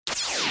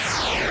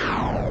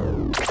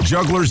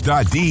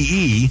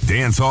Jugglers.de,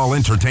 Dancehall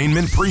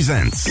Entertainment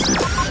presents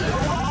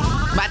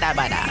Badda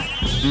Badda,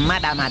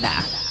 Mada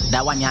Mada,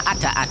 the one ya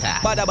atta atta.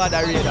 Badda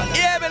Badda Raider.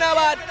 Yeah, me no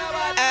bad.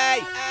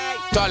 Hey,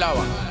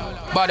 Talawa.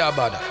 Badda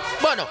Badda.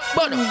 Bono.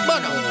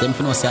 Them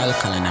for no say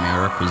alkaline and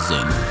I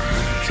represent.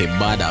 Okay,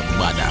 Badda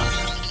Badda,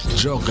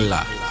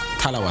 Juggler,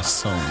 Talawa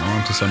sound. I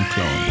want to some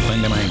clown.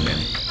 Find them in them.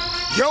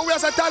 Yo, we are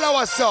a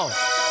Talawa sound.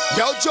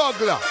 Yo,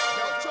 Juggler.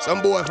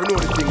 Some boy for know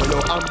the thing, you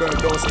know, Amber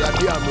don't say a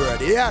damn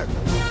word. Yeah.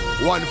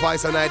 One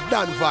voice and I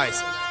done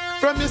voice.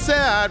 From you say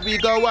hard, we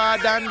go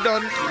hard and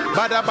done.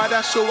 Badda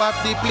Badda show up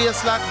the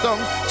place locked down.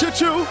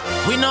 Choo-choo.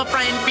 We no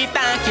friend we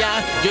thank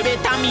ya. You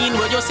better mean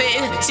what you say.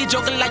 See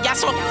Juggler ya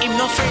so him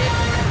no afraid.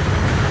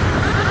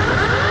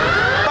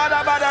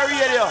 Badda Badda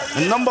Radio,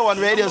 the number one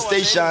radio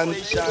station.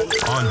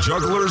 on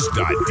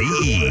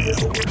Jugglers.de.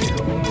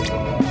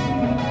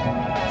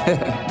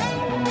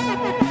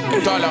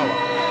 Talawa.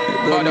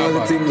 Don't know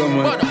the thing,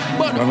 man.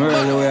 I'm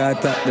really the way I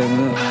attack them,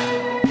 you know.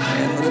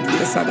 I know the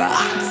place I got.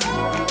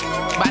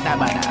 Badda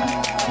Badda,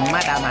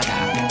 Mada Mada,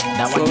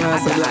 the So one ya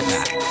nice atta of atta.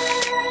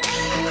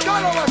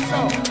 Talawa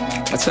sound.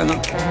 Watch out now.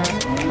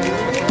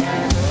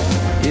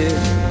 Yeah.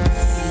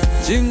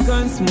 Drink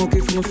and smoke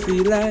if me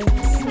feel like.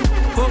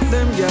 Fuck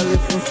them girl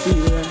if me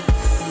feel like.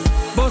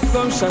 Bust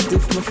some shot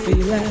if me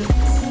feel like.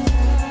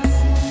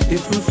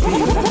 If me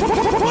feel like.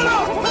 Pull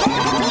up.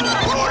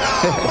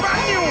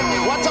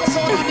 What's up,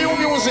 sound of new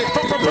music?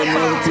 Don't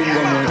know the thing,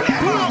 man.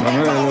 I'm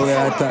really the way I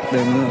attack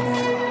them, you know.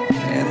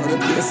 I know the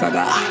place I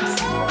got.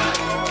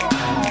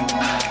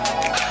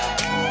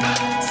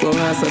 So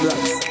nice of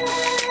blacks.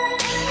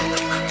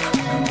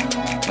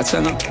 Watch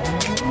out now.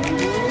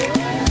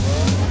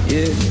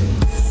 Yeah.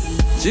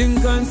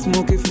 Drink and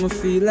smoke if me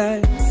feel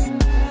like.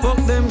 Fuck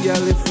them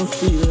girl if me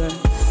feel like.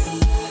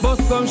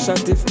 Bust some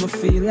shot if me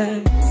feel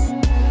like.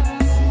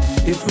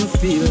 If me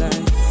feel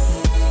like.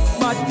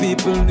 Bad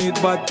people need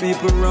bad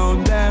people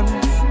round them.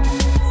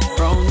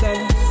 Round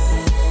them.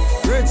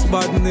 Rich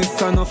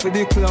badness enough for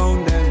the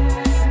clown them.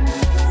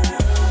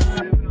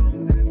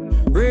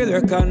 Real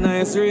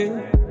recognize real.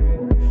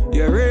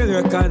 You real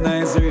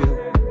recognize real.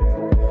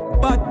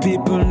 Bad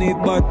people need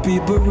bad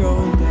people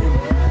round them.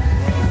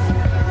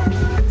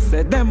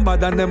 Say them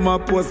bad and them a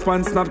post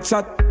on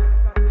Snapchat.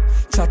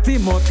 Chat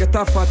him out, get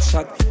a fat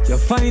shot. You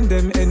find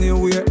them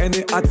anywhere,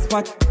 any hot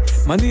spot.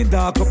 Money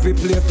dark up the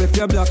place if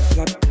you black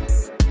flat.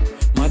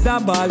 Mother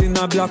ball in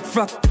a black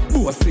flat.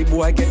 Bossy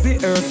boy get the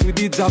earth with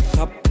the drop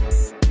top.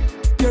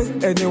 Yeah,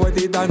 anyway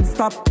they don't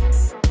stop.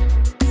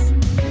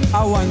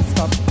 I won't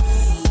stop.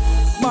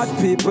 Bad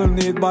people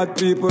need bad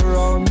people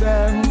round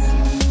them.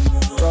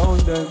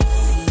 Round them.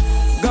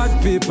 God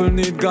people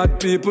need God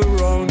people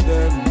round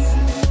them.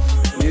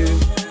 Yeah.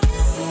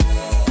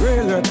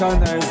 Real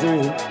recognize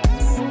real.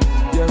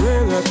 Yeah,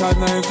 real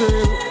recognize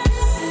real.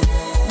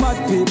 Bad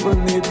people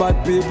need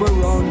bad people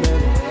round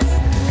them.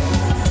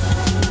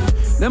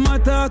 Them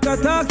attack,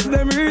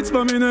 them reach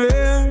but me no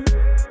hear.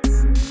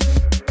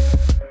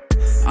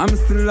 I'm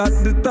still at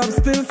the top,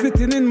 still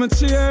sitting in my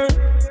chair.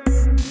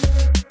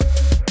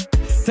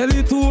 Tell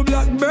you two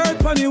blackbird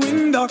pan the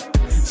window.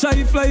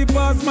 Shy fly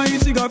past my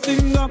jigger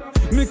finger.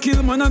 Me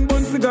kill man and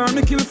bun cigar,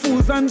 me kill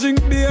fools and drink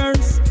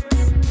beers.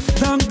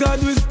 Thank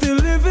God we still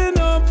living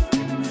up.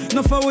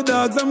 Enough of our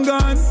dogs I'm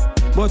gone,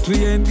 but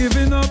we ain't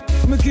giving up.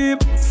 Me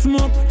keep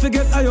smoke to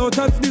get I out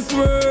of this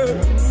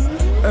world.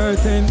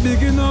 Earth ain't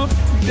big enough,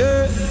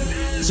 yeah.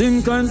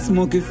 Drink and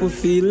smoke if we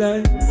feel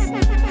like.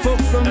 Fuck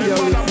some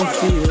girl if me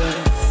feel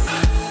like.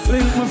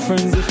 Link my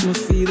friends if me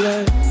feel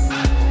like.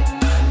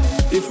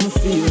 If me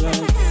feel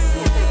like.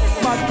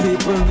 Bad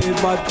people need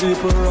bad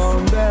people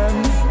round them.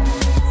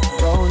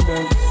 Round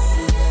them.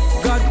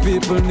 God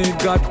people need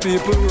God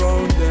people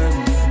round them.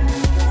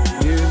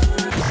 Yeah.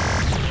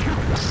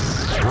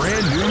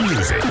 Brand new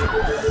music.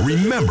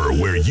 Remember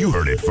where you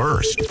heard it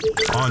first.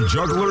 On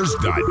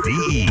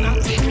Jugglers.de.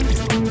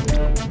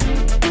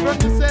 From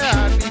you say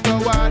hard, we go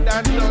hard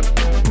and done.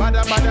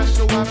 Badda Badda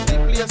show up the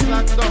place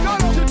locked down.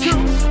 Choo-choo.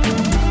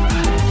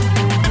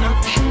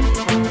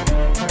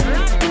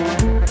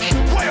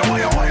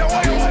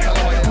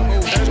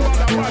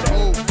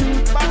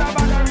 Badda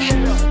Badda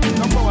Radio,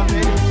 number one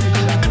radio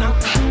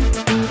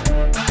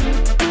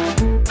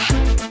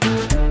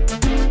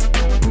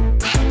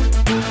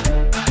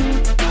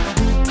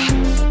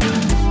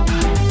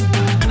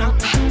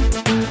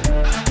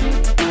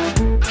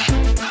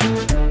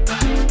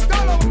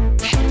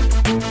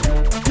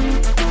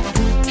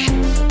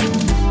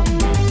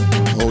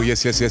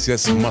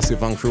Yes,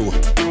 Massive and crew.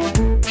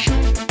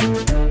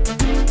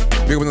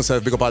 Big up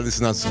yourself, big up all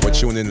listeners who are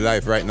tuning in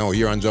live right now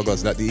here on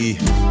Jugglers.de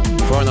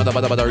for another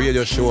Badda Badda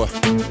radio show.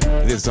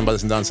 Ladies and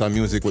brothers in dancehall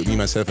music with me,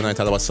 myself, and I,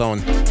 Talawa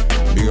Sound.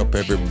 Big up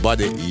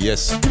everybody,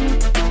 yes.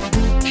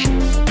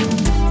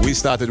 We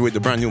started with the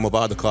brand new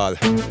Badda called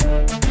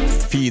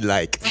Feel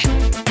Like.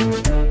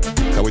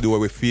 Can we do what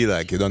we feel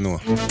like? You don't know.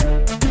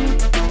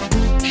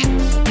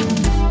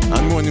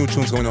 And more new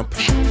tunes coming up.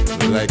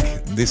 Like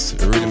this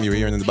rhythm you're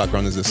hearing in the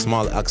background is a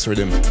small axe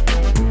rhythm.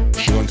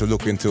 You want to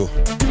look into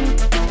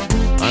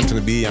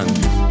Anthony B and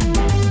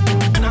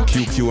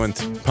QQ and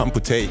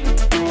Pampute.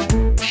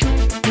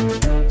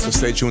 So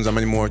stay tuned, there are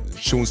many more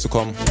tunes to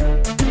come.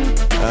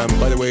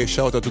 By the way,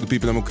 shout out to the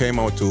people who came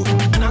out to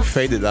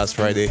Faded last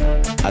Friday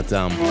at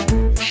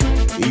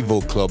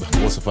Evo Club,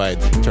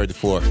 Ossified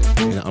 34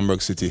 in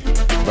Hamburg City.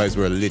 Vibes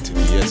were lit,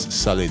 yes,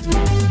 solid,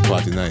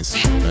 party nice.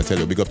 And I tell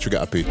you, big up Trigger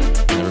Happy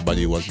and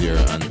everybody who was there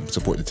and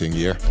support the thing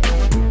here.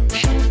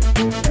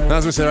 And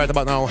as we say right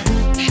about now,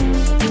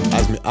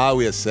 as me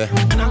always say,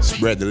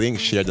 spread the link,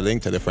 share the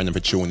link, tell your friend if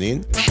you tune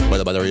in.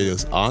 Badda Badda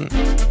Radio's on.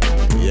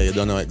 Yeah, you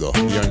don't know how it go.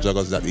 Here on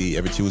Juggles.e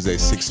every Tuesday,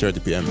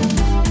 6:30 p.m.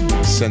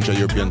 Central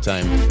European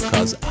time,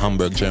 cause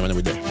Hamburg, Germany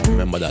we there.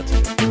 Remember that.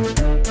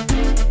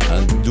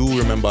 And do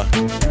remember,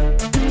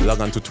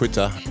 log on to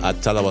Twitter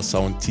at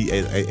Talawasound,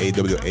 TLAAWAHSOUND.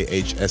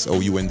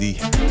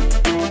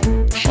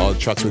 All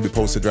tracks will be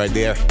posted right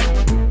there.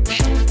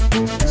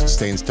 So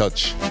stay in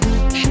touch.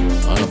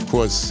 And of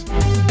course,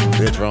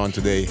 later on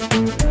today,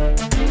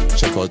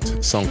 check out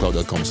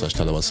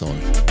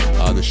soundcloud.com/Talawasound.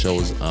 All the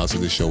shows, also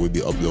the show will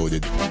be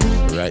uploaded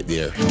right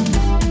there.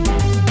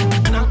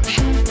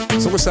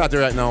 So we're starting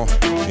right now,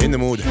 in the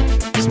mood,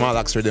 small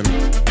axe rhythm.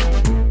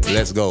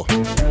 Let's go.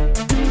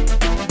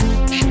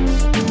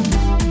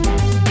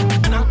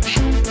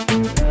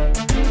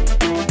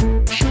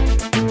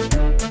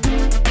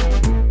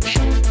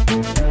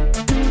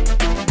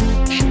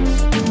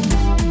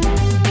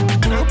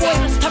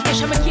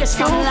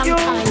 For a long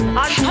time.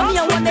 I'm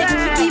here one day to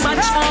give a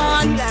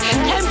chance.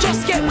 Them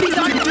just get big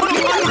and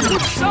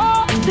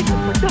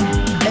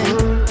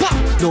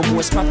no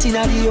more spot in the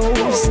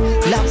house.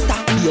 Lobster,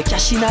 be a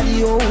cash in the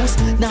house.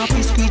 Now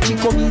fish screechy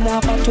come in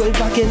for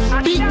 12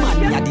 again. Big man,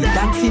 me a the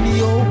dance for me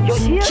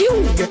house.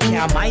 You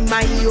can't mind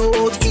my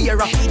youth.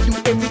 Here I feel do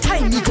every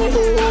time me go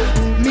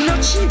home. Me no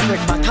cheap red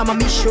but I'm a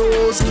me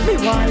shows. Me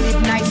want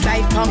live nice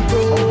life from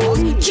bros.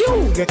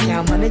 You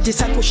can't manage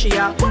this a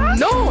cushion.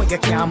 No, you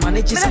can't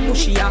manage this a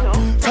cushion.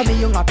 From me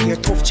young up here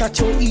tough chat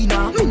you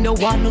ina. Me no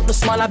want of the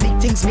smaller big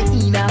things me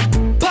ina.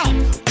 Pop,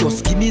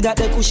 just give me that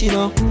the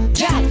cushion.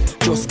 Yeah,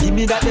 just give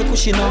me that the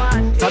cushion.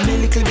 From me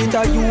little bit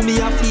of you me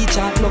a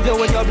feature. Love you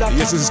when you're black.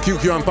 Yes, this is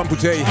QQ and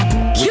Pampute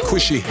with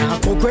Cushy. Now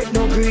go great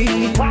no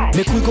green.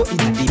 Make we go in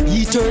at the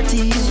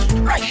B13.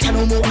 Right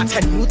now more at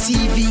a new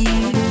TV.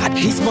 At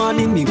this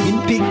morning me win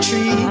big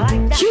tree.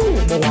 You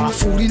more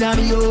food in a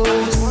me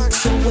house.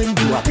 So when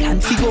you a plan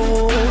fi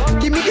go,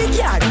 give me the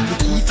yard and the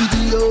key for the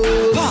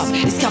house. Pop,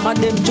 this camera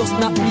them just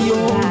knock me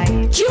out.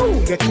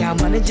 You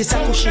can't manage this a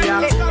cushy. No,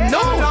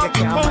 you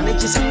can't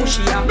manage this a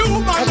cushy. No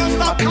man just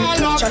stop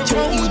all chat you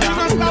in.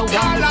 No one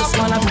with the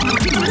smaller people.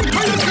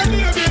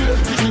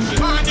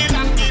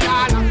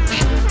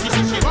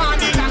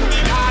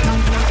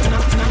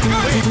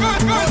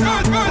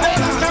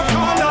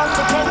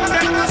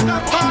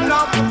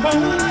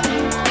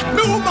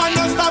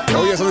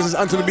 Oh yes, so this is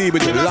Anthony B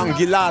with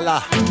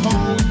Langilala.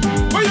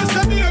 What you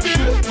say, baby?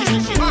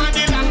 She want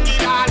the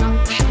Langilala.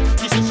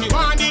 She say she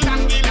want the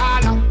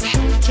Langilala.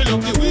 She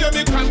love the way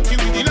me cranky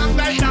with the long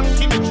like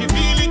donkey. Make she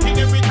feel it in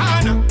every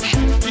corner.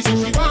 She say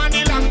she want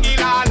the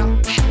Langilala.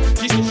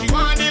 She say she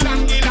want the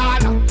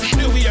Langilala.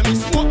 The way me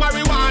smoke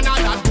marijuana,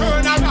 that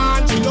turn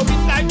around. She love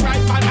it like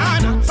ripe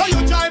banana. So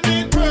you drive me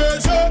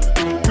crazy,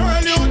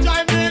 girl. You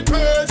drive me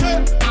crazy.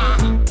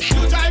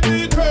 You drive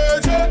me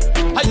crazy.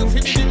 Are you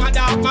feeling my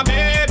dog, my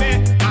baby?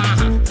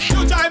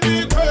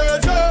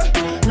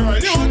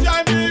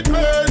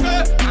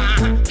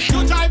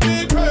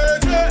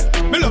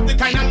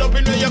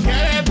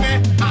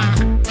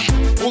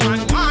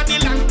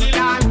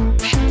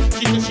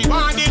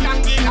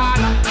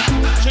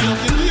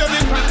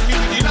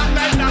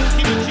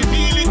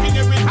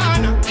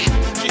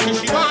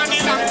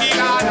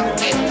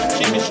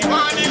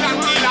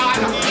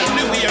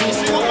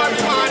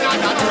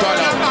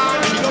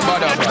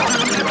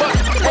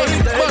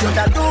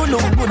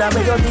 Good at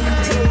your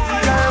beat.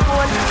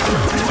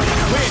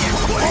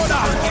 Hold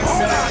on.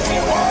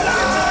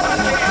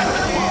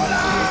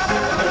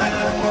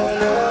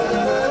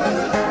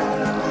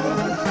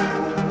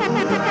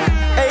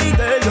 Hey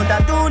girl, you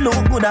that do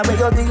look good at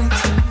your beat.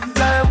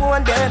 Girl,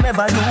 one them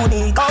ever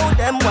unique. How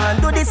them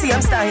want do the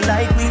same style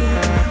like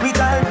we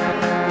call.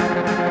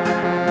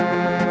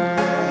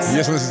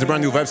 Yes, this is the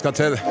brand new Vibes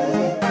Cartel.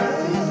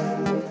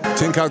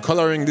 Think I'll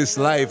coloring this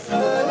live.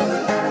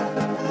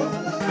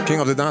 King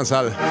of the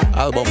Dancehall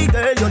album. Hey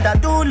girl, you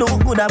that do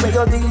look good at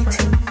your beat.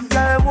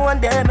 Girl, one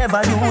them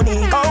ever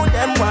unique. How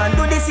them want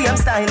do the same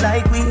style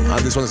like we. And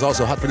this one is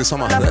also hot for the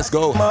summer. Let's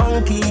go.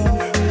 Monkey,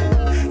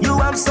 you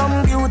have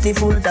some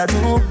beautiful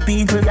tattoo.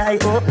 People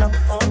like up now.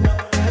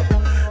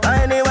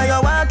 Anyway,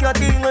 you walk your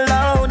thing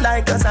loud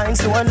like a sign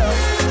to a love.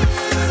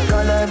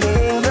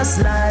 Coloring this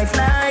life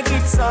like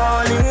it's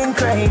all in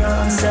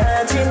crayon.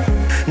 Searching,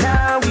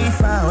 now we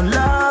found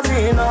love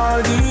in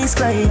all these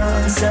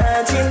crayons.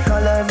 Searching,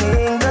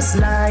 coloring this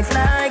life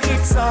like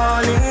it's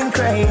all in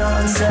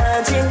crayon.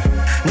 Searching,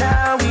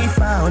 now we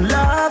found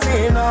love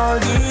in all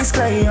these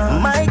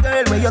crayons. My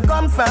girl, where you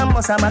come from,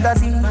 was a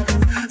magazine.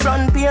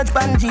 Front page,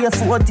 Pangia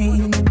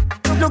 14.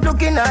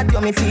 Looking at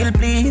you, me feel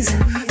please.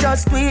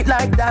 Just sweet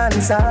like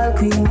Dancehall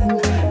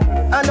queen.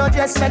 I know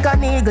just make a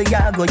nigga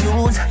ya go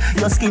use.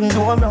 Your skin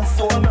too rough.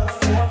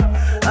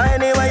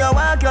 Anyway you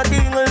walk your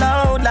thing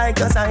loud like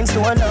a sign to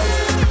a love.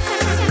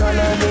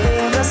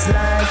 Coloring this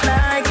life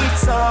like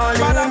it's all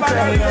in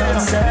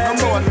crayons.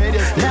 Searching,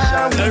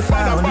 now we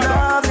found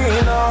love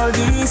in all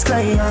these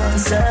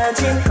crayons.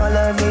 Searching,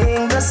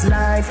 coloring this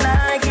life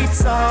like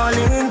it's all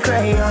in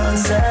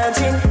crayons.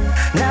 Searching,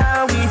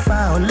 now we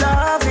found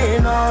love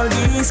in all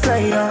these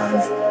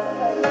crayons.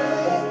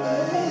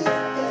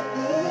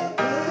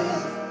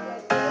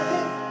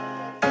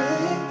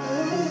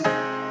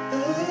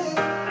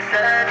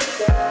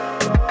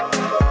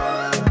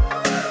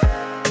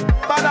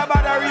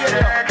 Badda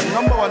Radio,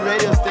 number one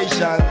radio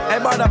station. Hey,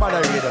 Badda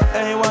Radio.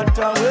 Hey, what a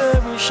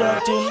way we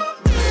shouting.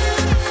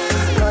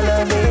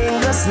 Coloring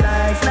this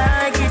life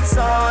like it's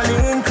all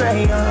in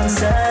crayons.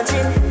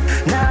 Searching,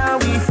 now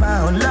we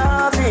found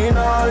love in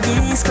all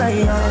these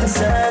crayons.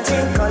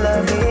 Searching,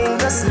 coloring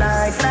this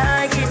life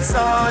like it's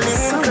all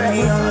in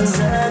crayons.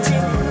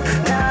 Searching,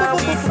 now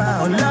we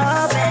found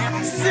love in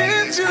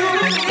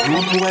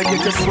boy,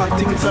 get your swag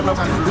things on up.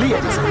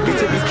 Ladies,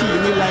 get your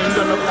bikini line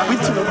done up. We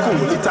too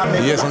cool, it a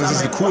make. Yes, and this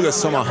is the coolest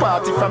summer.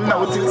 Party from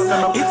now till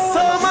sun up. It's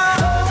summer,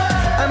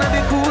 and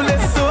the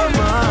coolest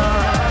summer.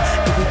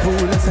 If the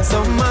coolest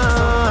summer,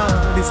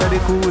 this is the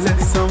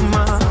coolest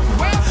summer.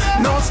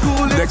 No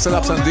school. Dexter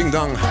Laps and Ding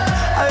Dong.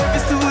 Every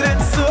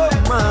student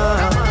summer.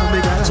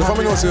 So for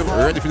me, know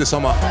you're ready for the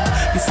summer.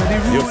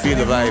 You feel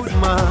the vibe.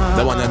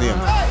 The one your name.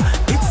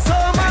 It's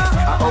summer.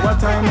 Our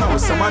time now,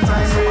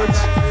 summertime rage.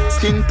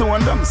 Skin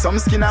tone them, some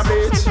skin a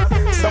beach.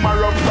 Some a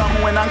rub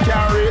from when I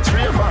can't reach.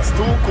 Ravers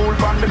too cool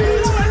from the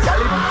beach.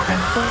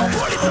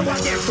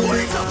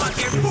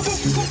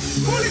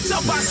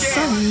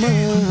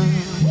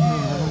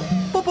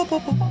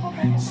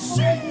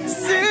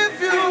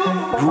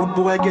 Rude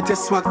boy, get your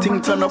swag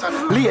thing turn up.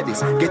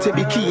 Ladies, get your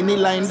bikini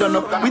line done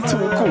up. We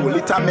too cool,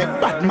 it a make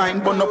bad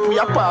mind burn up. We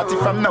a party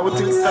from now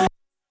till sun.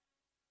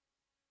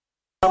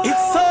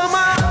 It's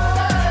summer,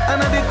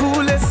 and the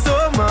coolest summer.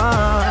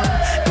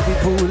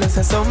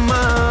 Coolest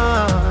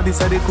summer,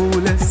 this is the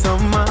coolest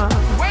summer.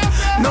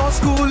 No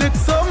school, it's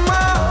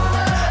summer.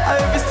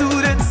 Every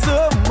student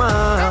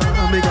summer.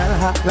 Make it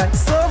hot like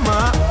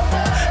summer.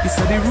 This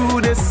is the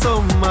rudest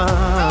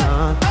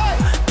summer.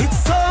 It's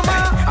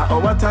summer.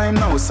 Our time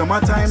now,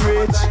 summertime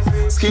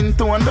rage. Skin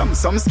tone them,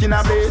 some skin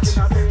a beach.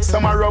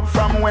 Some a rub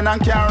from when I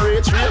can't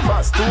reach.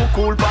 Ravers too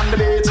cool on the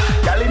beach.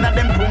 Gal inna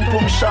them boom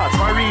boom shots,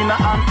 Marina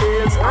and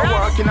Aids. I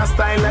walk in a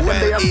style like them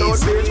they are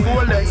South Beach.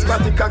 Full legs,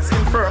 body cocks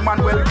skin firm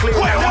and well clean.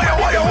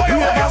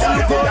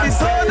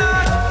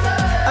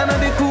 And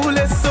the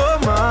coolest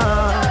summer.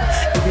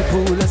 If the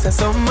coolest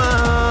summer,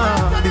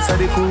 this is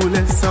the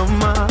coolest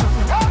summer.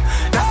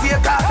 That's your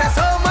class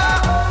summer.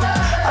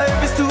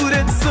 Every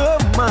student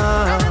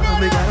summer.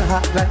 They got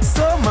hot like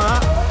summer.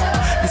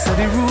 This is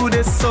the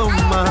rudest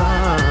summer.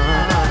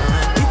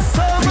 It's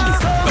summer.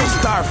 No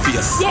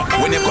Starface.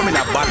 When you come in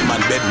a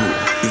Batman bedroom,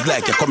 it's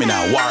like you come in a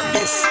war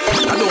base.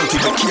 I don't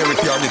even care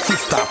if you're the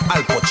sister of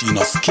Al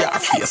Pacino,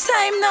 Scarface.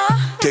 Time now.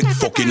 Take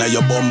fucking at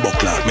your bumbo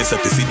clad. Me say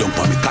to sit down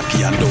for me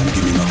cocky and don't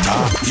give me no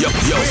talk. Yo,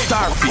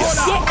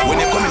 Starface. When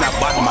you come in a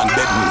Batman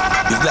bedroom,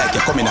 it's like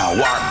you come in a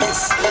war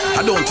base.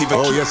 I don't even care.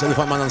 Oh yes,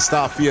 Elephant Man and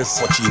Starface.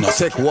 Pacino.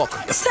 Take walk.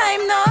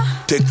 Time now.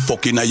 Take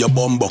fucking at your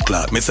bumbo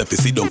clad. Me say to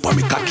sit down for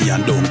me cocky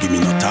and don't give me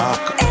no talk.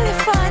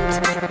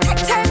 Elephant.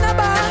 Take time now,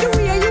 boy. You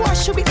hear you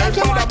wash me like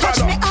you want to touch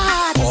me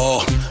hard.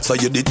 Oh, so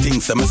you did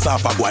things say me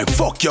suffer boy.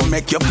 Fuck you,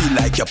 make you feel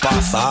like you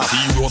pass off.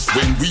 Serious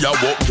when we are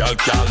walk, y'all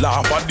can't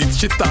laugh. But this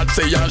shit start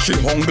say and she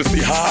hungry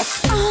see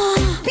half.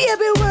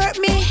 Baby work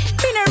me.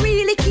 Me not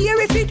really care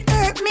if it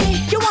hurt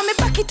me. You want me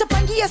back it up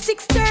and give you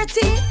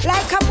 6:30.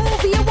 Like a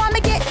movie, you want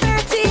me get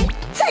dirty.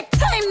 Take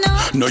time now.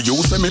 No you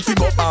say me fi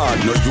go hard.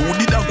 No you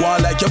did a go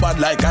like you bad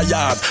like a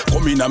yard.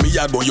 Come in a me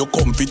yard but you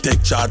come fi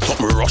take charge.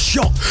 Something rush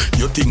you.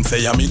 You think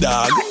say I'm me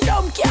dog. I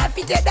don't care if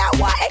you did that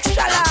one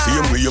extra large.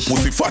 Same way your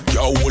pussy fat,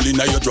 you hole in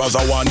your drawers.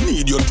 I want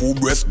need your two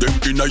breasts them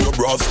in your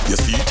bras. You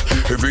see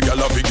it? Every girl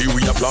a biggie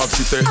we a vlog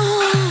she say.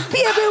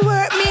 Baby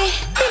work me.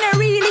 Me not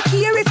really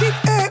care if it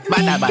hurt me.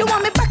 You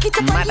want me back it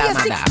up and give you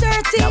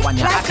 6:30.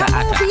 Like a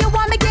movie, you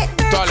want me get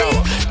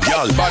dirty.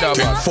 Girl,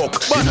 take fuck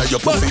inna your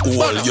pussy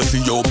hole. You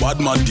see your bad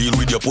man deal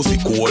with your pussy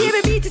cold.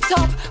 Baby beat it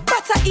up,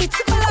 butter it,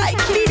 I like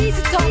it. Beat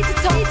it up, beat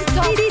it up, beat it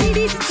up, beat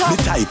it up. The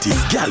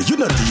tightest, girl, you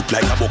not deep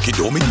like a bucket.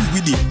 Don't me deal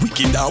with it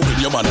wicked down when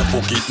your man a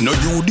fuck it. No,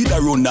 you did a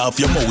run off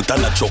your mouth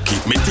and a chuck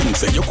it. Me think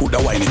say you coulda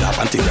wind it up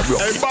and take a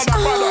broke it.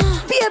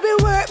 Baby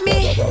work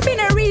me, me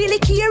not really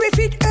care if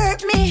it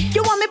hurt me.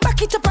 You want me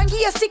back it up and give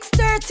you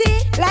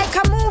 6:30. Like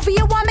a movie,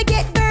 you want me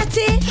get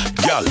dirty.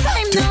 Girl,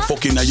 take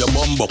fucking at your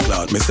bumbo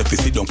cloud. Me say fi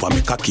sit down for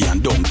me cocky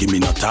and don't give me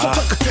no talk.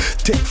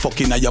 Take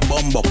fucking at your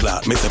bumbo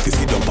cloud. Me say fi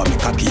sit down for me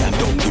cocky and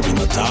don't give me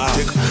no talk.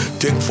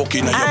 Take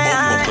fucking at your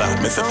bumbo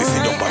cloud. Me say fi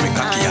sit down for me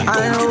cocky and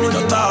don't give me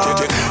no talk.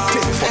 Take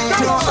fuck.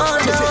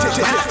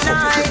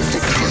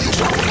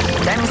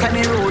 Them say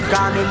me rude,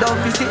 cause me love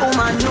to see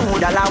woman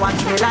nude. All I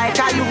watch me like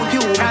a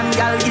YouTube. And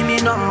girl give me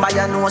number,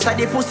 you know, so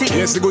the pussy.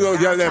 Yes, the good old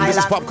girl them, this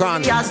is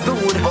Popcorn. Yes, dude,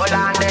 hold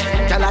on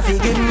there. Girl, if you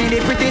give me the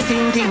pretty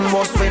sing thing,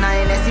 most when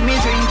I see me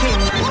drinking.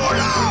 Hold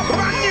on,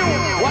 brand new.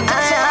 What the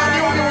sound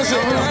you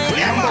music?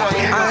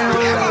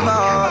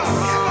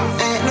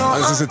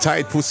 And this is a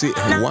tight pussy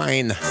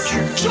wine.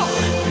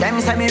 Them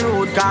say me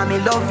rude, cause me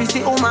love to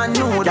see woman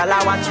nude. All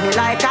I watch me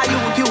like a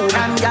YouTube.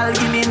 And girl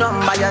give me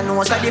number, you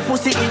know, so the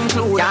pussy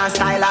include. And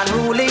style and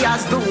rule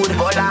as dude.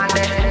 Hold on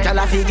there. Girl,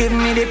 if you give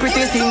me the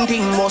pretty sing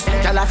thing, most.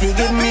 Girl, if you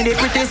give me the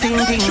pretty sing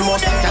thing,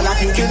 most. Girl,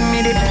 if you give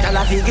me the, girl,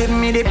 if you give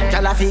me the,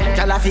 girl, if you,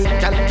 girl, if you,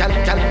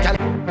 girl.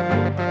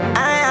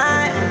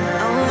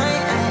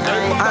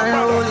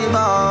 Unruly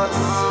boss.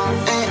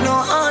 Ain't no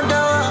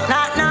other,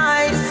 not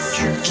nice.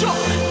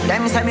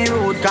 Them say me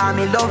rude, cause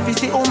me love to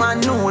see woman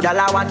nude. All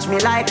I watch me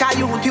like a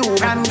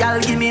YouTube. And girl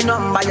give me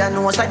number, you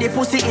know, so the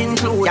pussy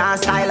include. And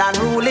style and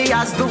rule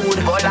as dude.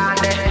 Hold on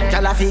there.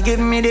 Girl, if you give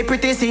me the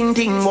pretty sing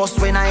thing, most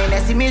when I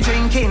see me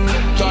drinking.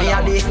 Me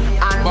a the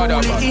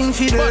unruly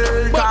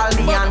infidel. Call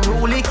me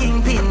unruly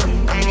kingpin.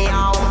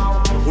 Anyhow,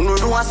 who know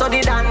do a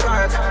study than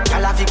work.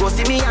 Girl, if you go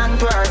see me and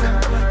twerk.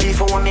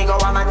 Before me go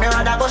a man, me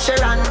rather go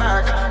share and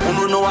work.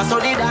 Who know a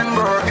study than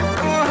work.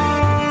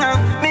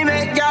 Me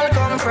make girl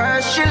come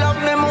first. She love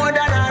me more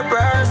than her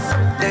purse.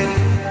 Then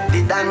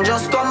the Dan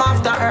just come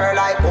after her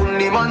like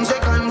only 1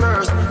 second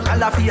verse.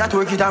 Girl, if you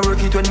twerk it and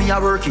work it when me a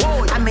work it.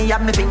 And me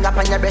have me finger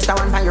on your breast and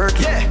one for your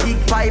key.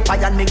 Big pipe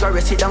and me go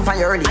rest it down for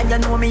your early. And you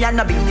know me and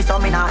a beanie so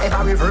me not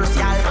ever reverse,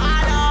 y'all.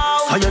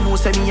 So you know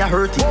say me a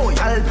hurt it.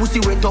 Y'all pussy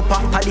wet up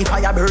after the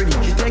fire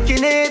burning. She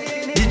taking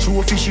it, the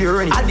trophy she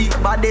earning. I the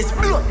baddest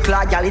blood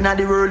clot girl inna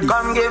the world.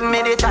 Come give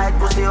me the tight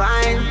pussy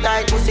wine,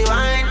 tight pussy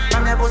wine.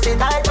 Come the pussy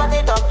tight, put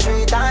it up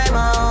 3 times,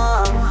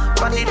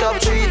 put it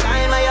up 3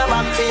 times. I your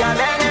back for your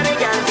man, every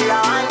girl for your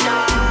hand.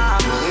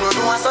 You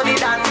know I saw the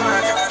dance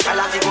work. Girl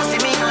if you go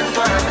see me and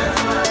twerk.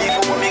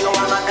 Before me go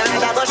a man,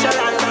 I go share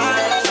and burn.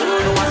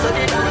 You know I saw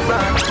the dance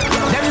work.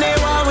 Them they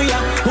want we are,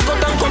 who got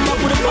and come back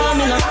with the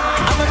formula.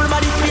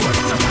 Everybody speak.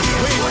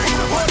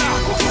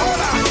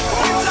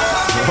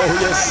 Oh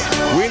yes,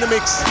 we in the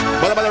mix.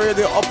 Badda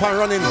Radio up and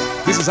running.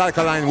 This is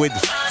Alkaline with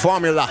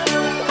Formula.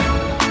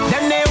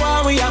 Them they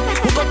want we are,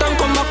 who got and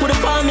come back with the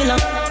formula.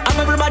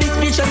 Everybody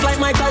speechless like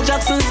Michael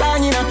Jackson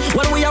song, you know.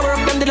 When we are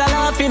work, them did a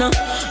laugh, you know.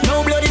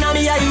 No blood in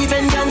me, I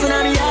even dance in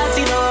me heart,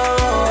 you know.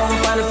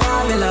 For the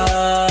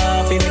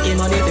formula, we making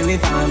money for we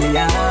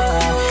formula.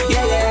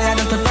 Yeah,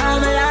 that's the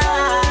formula.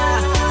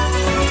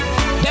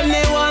 Them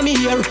they want me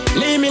here,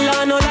 leave me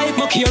alone, no life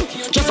muck here.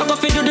 Just a go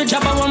fi do the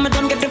job, I want me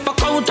done get the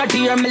fuck out of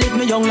here. Me live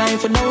my young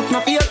life without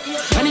no fear.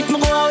 And if me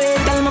go away,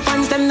 tell my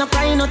fans them no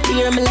cry, no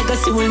tear. My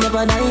legacy will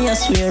never die, I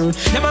swear.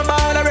 Never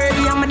ball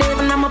already, I'm a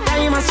devil, I'm a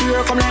prime, I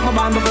swear. Come like my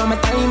band before my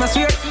time, I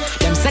swear.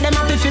 Them say them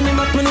happy for me,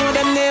 but me know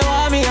them they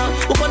want me,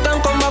 Who cut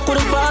and come back with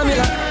the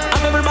formula.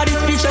 I'm everybody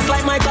speechless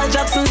like Michael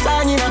Jackson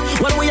song, you know.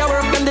 When we are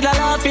work, them did a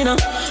laugh, you know.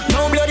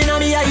 No blood in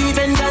me, I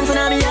even dance in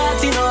me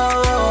heart, you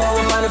know.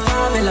 For the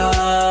formula,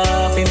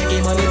 we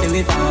making money for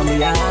the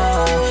formula.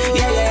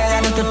 Yeah,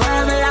 that's the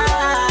formula.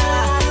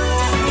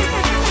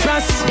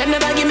 Trust, them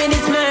never give me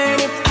this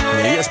money.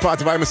 Yes,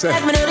 party by myself. I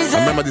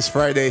remember this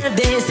Friday.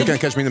 You can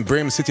catch me in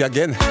Bremen City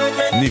again.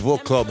 Niveau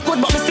Club.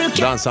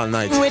 Dancehall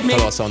night.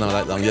 Follow us on all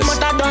night long. Yes.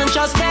 But I don't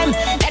trust them.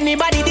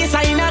 Anybody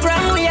design a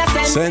ground we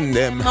are send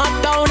them.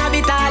 Uptown a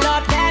bit all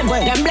up them.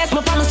 Them bless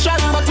me from strong,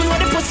 but we know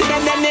the pussy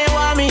them they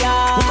want me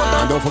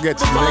And don't forget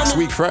next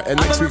week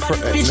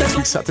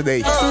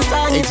Saturday,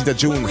 18th of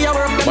June.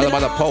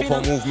 Badda Pow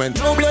movement.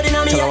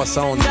 Tell our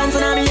sound.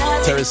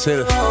 Terrace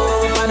Hill.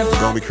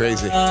 Gonna be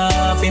crazy.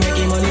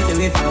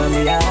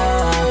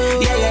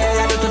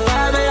 Yeah, that's the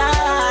formula.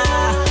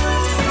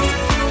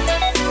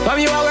 From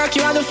you I work,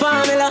 you are the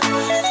formula.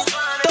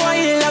 Don't I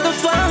heal like the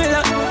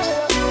formula.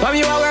 From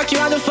you I work, you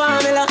are the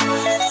formula.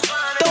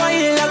 Don't I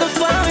heal like the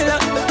formula.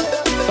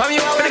 From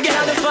you I work, you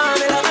are the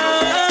formula.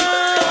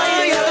 Don't I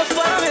heal like the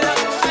formula.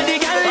 And the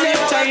girl them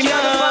time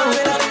now.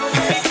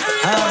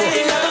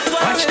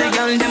 Watch the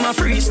girl them a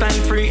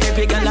freestyle free.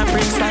 Every girl a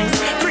freestyle.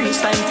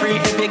 Freestyle free.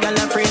 Every girl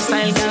a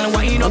freestyle. Girl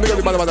wine up.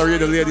 I'm gonna Badda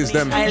Radio ladies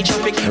them.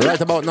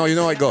 Right about now, you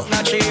know I go.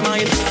 Back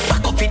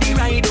up in the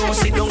ride, don't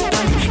sit down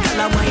on me.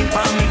 Girl a wine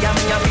for me, and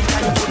me a fit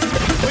and put.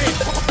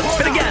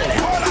 For the girl.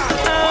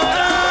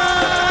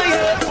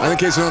 And in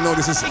case you don't know,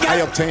 this is I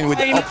Obtain with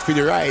Up for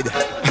the Ride.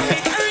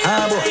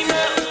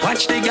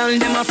 Watch the girl,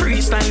 them a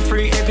freestyle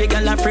free. Every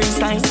girl a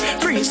freestyle.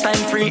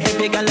 Freestyle free.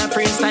 Every girl a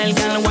freestyle.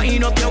 Girl,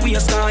 wind up your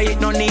waist, cause it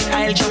no need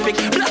aisle traffic.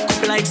 Black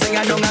up like say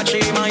I don't a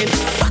 3 mile.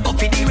 Back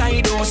up in the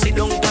ride, don't sit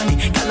down on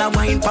me. Girl a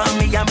wine for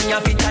me, and me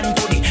a fit and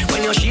put it.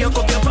 When you shake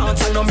up your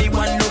pants, I know me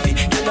one love it.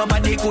 Girl,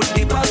 nobody could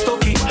be past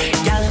okay.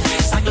 Girl,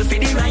 cycle for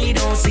the ride,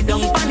 don't sit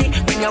down on it.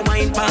 When you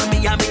wine for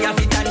me, and me a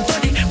fit and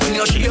put it. When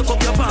you shake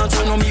up your pants,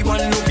 I know me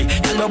one love it.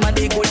 Girl,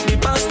 nobody could be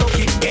past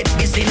okay. Get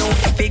this, you know.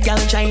 Every girl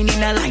shine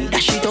in a line,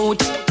 dash it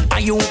out.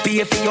 you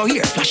pay for your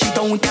hair? Flash it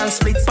out and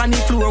split on the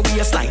floor with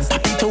your slime.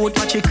 Pop it out,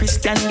 watch a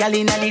Christian gal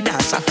in the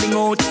dance. I fling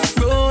out,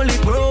 roll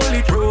it,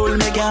 roll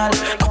me gal.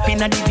 Up in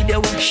the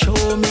video,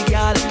 show me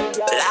gal.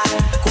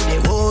 Could they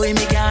boy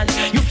me gal?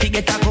 You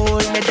forget a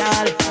gold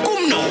medal.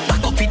 Come now,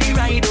 back up in the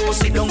ride, oh,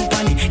 sit down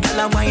pan it. Gal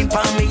a wine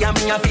pan me and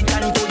me a fit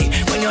and to it.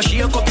 When you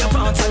shake up your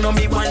pants, I know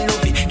me one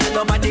love it. Gal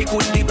nobody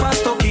could be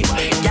past okay.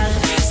 Gal,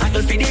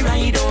 saddle for the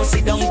ride, oh,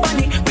 sit down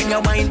pan it. When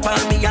you wine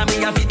pan me and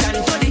me a fit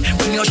and to it.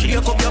 When you shake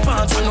up your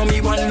pants, I know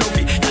me one love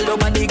it. Gal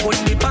nobody could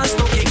be past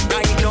okay.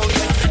 Right now,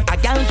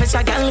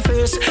 a gal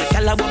face.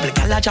 Gal a bubble,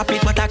 gal a chop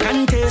it, what I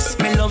can taste.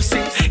 Me love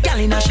sick, gal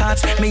in a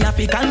shots. Me have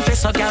to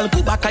confess, so gal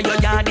go back a your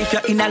yard if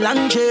you're in a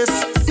long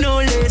chase. No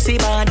lazy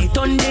body,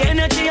 turn the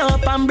energy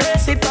up and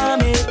brace it for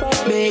me,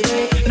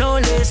 baby. No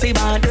lazy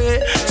body,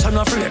 so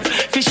no afraid,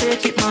 fi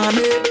shake it,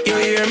 mommy. You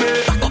hear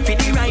me? Back up for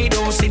the ride,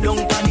 don't sit down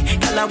for me.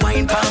 Gal a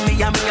wine for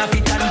me and me have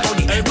it and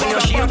body. When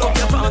you shake up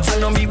your pants, I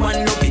know me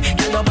one love it.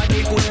 Gal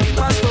nobody could be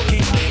past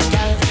okay.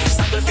 Gal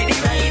saddle for the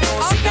ride,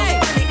 don't sit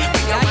down for me.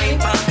 When you wine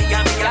for me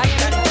and me have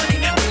it and body.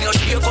 When you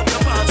shake up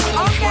your pants, I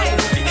know me one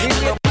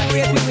love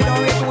it. Gal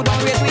nobody could be past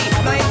okay.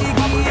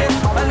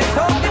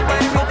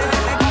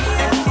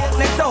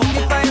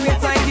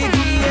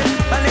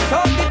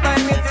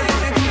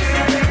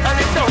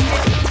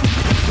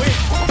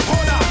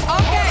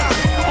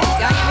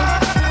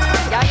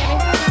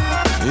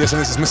 Yes,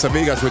 and this is Mr.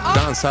 Vegas with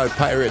Dancehall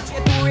Pirate.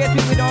 Me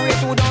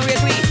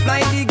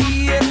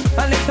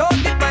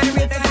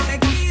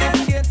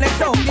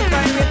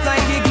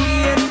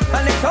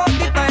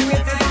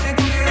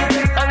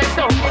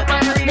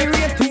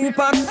rate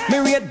Tupac, me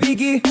rate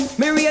Biggie,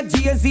 me rate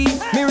Jay-Z,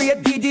 me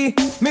rate Diddy,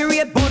 me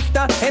rate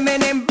Busta,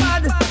 Eminem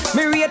bad,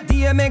 me rate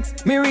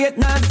DMX, me rate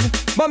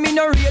Nas, but me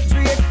no rate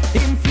Drake,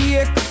 him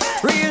fake.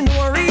 Real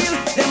no real,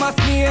 them a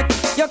snake.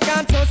 You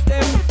can't trust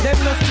them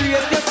no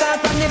straight. You start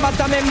from the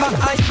bottom, member.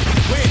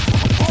 Wait,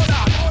 hold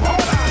on.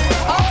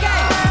 Okay.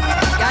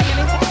 Yeah, hear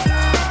me?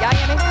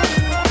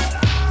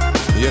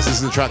 Yes, this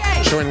is the track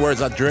showing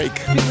words at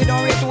Drake. We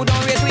don't rate,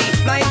 we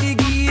fly the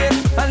gate.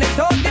 And let's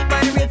talk the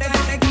pirates.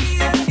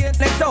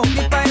 Let's talk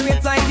the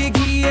pirates, fly the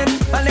gate.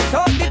 And let's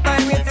talk the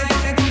pirates.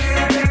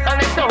 And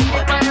let's talk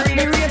the pirates.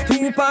 Me rate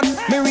Tupac,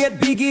 me rate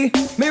Biggie,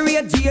 me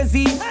rate Jay-Z,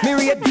 me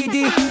rate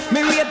Diddy,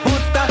 me rate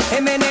Busta,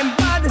 Eminem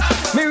bad,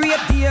 me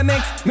rate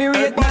DMX, me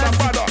rate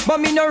Nas, but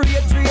me no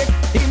rate Drake,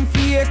 him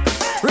fake.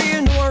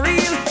 Real no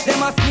real,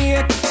 them a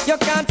snake. You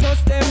can't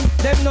trust them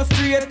no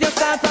straight. You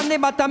start from the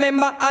bottom,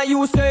 member, and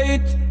you say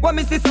it. When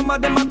me see some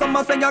of them a come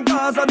and say your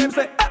Gaza, them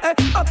say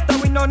after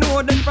we no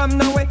know them from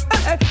nowhere.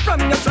 From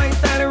your try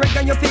style,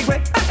 reckon you fig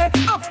way.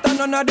 After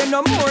none of them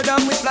no more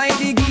than we fly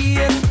the gate.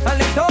 And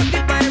let's talk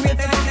the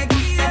pirates.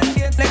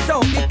 Let's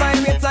talk the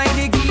pirates, fly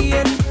the gate.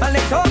 And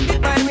let's talk the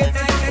pirates.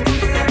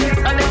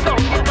 And let's talk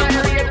the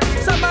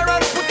pirates. Some are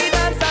on put it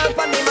dance up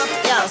on the map.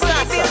 Yeah,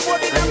 Sasa.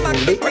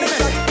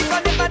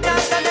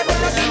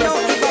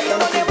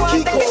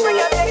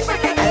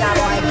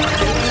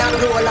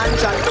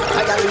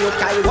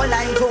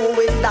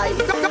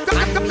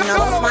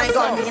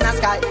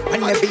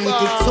 When me beat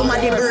it,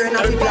 somebody burn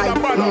up the fly.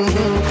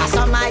 I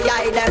saw my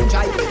eye them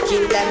try.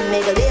 Kill them,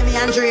 nigga, lay me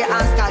and Dre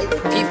and Sky.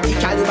 50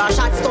 caliber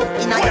shot stuck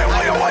in a your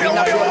eye. In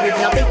a floor with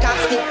no big cock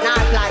stick,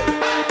 not fly.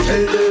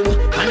 Tell them,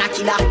 man a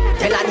killer,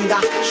 tell a nigga,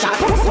 shot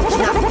stuck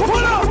in a.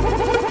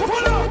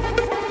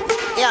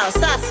 Yeah,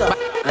 Sasa.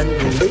 And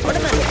what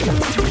am I?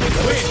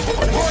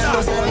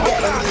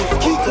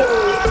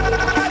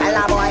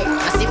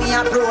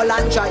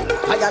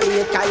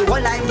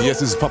 Yes,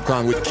 this is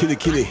Popcorn with Killy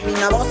Killy.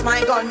 Me a bust my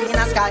gun in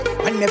a sky.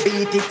 When me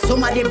beat it,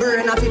 somebody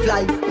burn off it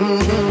fly.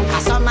 I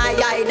saw my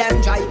eye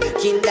them try.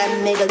 Kill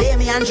them nigga, lay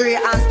me and Dre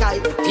and Sky.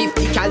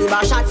 50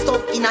 caliber shot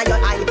stuck in a your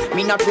eye.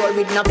 Me not roll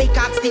with no big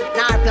cock stick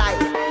nor fly.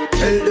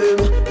 Tell them,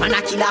 man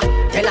a killer,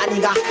 tell a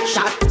nigga,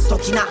 shot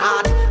stuck in a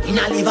heart, in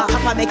a liver.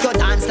 Papa make you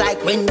dance like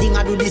when ding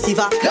a do the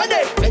siva.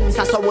 When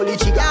Sasa woli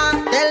chiga.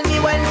 Tell me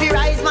when fi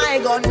rise my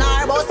gun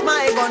or bust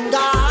my gun.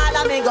 God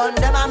a me gun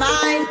them a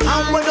mine.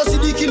 And when you see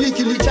the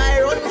killy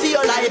try run for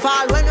your life.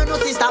 All when you know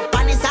see stop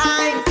on the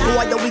sign. Who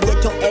are you we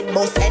get your head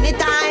bust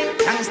anytime.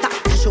 Can't stop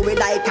cash away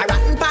like a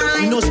rotten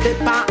pine. No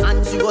step on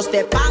hands, you go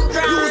step on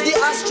crime. Use the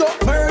astro,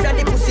 murder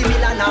the pussy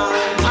millionaire.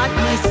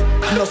 Madness.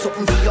 No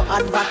something for your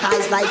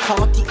advertise like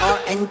party or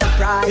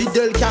enterprise.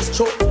 Fidel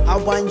Castro, I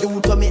want you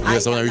to me.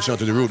 Yes, I want to reach out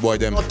to the rude boy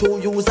them. To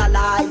use a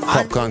life.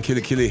 Popcorn,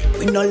 Killy Killy.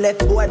 We no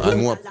left boy.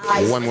 And more,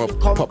 one more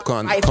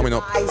Popcorn coming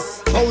up.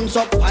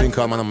 Think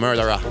I'm a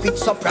murderer. Big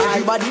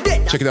surprise.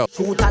 Check it out.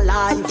 Shoot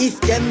alive. If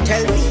them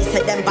tell me,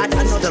 say them bad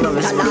and not shoot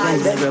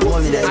alive.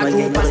 I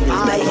group of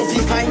spies.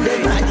 If find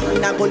them bad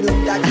in a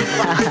balloon that give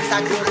for acts,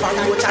 a group of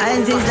roach.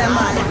 And since them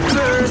mad.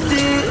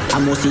 Thirsty. I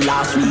must see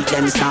last week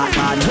them start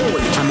bad.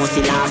 I must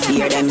see last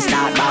year them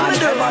start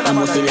bad. I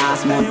must see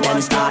last month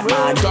them start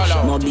bad.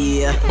 No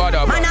beer. Man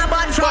a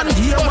bad from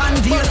day one,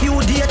 day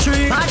few, day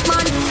three. Bad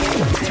man.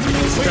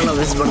 Still love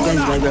this fucking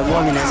like a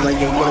woman, that's why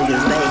you're going to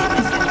stay.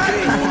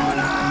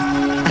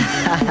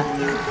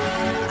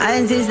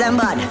 And since them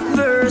bad.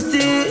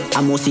 Mercy.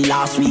 I must see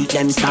last week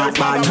them start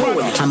bad.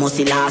 I must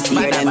see last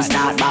year them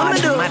start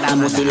bad. I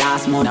must see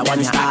last month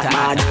them start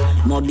bad.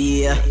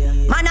 Mobi.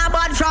 Man a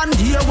bad from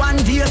day 1,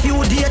 day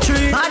 2, day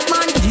 3. Bad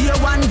man day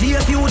 1,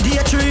 day 2,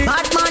 day 3.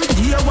 Bad man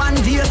day 1,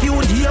 day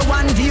 2, day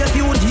 1, day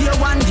 2, day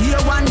 1, day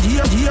 1, day.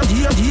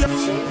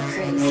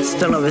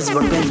 Still of his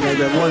revenge,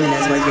 baby. Woman,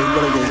 that's why you're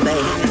good at this,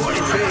 baby.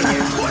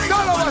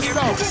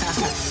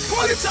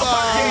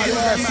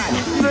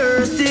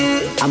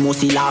 Mercy. I must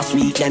see last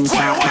week them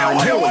start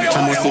bad.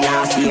 I must see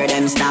last year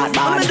them start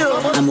bad.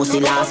 I must see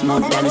last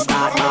month them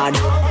start bad.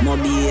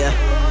 Mobi.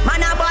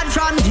 Man a bad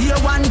from day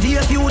 1,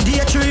 day 2,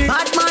 day 3.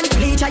 Bad man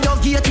bleach at your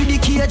gate with the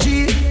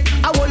KG.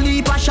 I will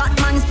leap a shot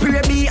man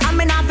spray me. I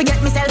may not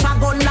forget myself a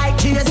gun like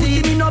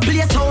Jay-Z. Me no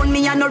play sound,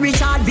 me and no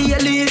Richard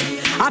Bailey.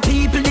 A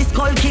people this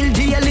skull kill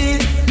daily.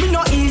 Me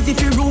no easy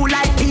fi rule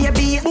like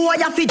baby. Boy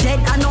I fi dead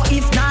and no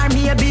if nor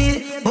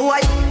maybe.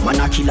 Boy man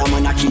a killer,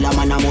 man a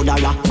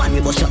murderer. Man we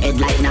bust your head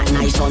like not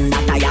nice on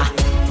that tire.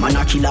 Man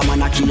a killer,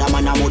 man a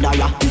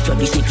murderer. If you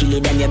busy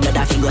killing them, your blood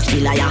a fi go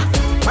spill ya.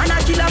 Man a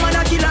killer, man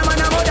a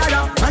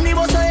murderer. Man we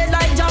bust your head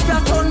like Jaffa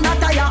on that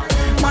tire.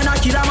 Man a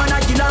killer, man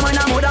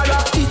a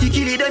murderer. Busy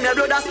killing them, your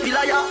blood a spill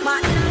ya.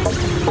 Man.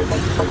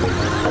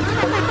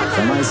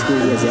 From my school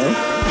years,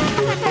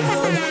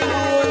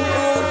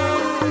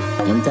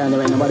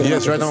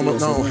 Yes, right now, no,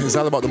 it's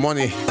all about the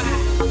money.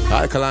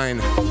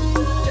 Alkaline.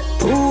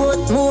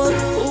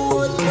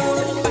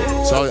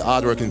 So all the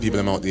hard-working people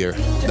them out there.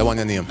 The one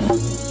your name.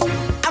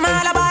 I'm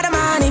all about the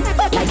money.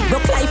 Like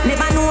broke life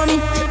never know me.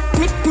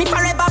 Me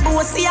forever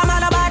bossy. I'm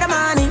all about the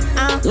money.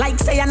 Like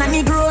say I'm a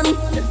Negro me.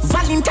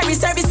 Voluntary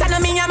service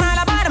and me. I'm all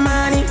about the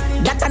money.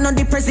 That I know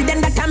the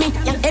president that I me.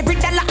 Every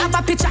dollar have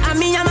a picture of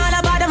me. I'm all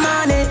about the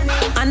money.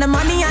 And the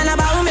money all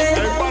about me.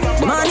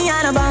 The money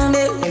all about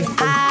me.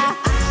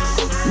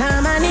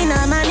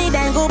 No money,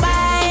 then go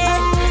buy.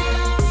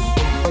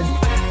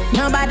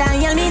 Nobody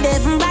yell me, they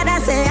from Badda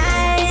say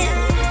aye.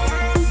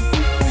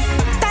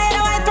 Tired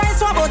of white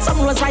price, what about some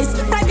Rolls Royce?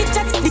 Private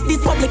jets,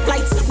 these public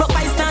flights. Broke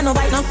by stand no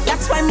right now.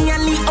 That's why me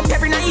and Lee up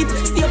every night.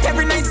 Stay up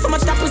every night, so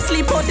much that we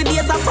sleep out the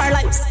days of our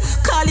lives.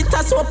 Call it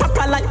a so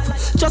proper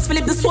life. Just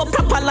live the so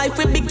proper life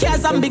with big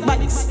cars and big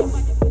bikes.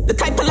 The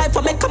type of life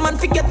I make a man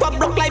forget what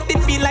broke life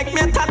did feel like.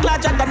 Me a talk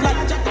larger than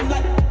life.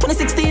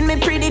 2016, me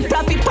predict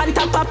profit,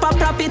 panta papa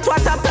profit,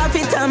 what a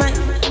profit am I?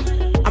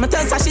 I'ma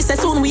tell her, she said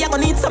soon we are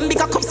gonna need some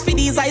bigger cups for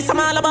these eyes. I'm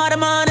all about the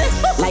money.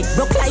 Like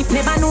broke life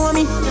never know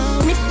me.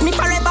 Me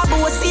forever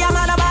bossy, I'm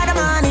all about the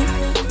money.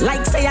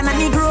 Like say I'm a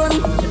Negro me.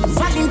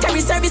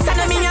 Voluntary service and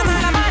me, I'm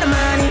all about the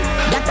money.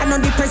 That I know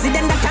the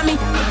president that I me.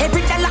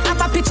 Every dollar have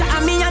a picture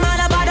of me, I'm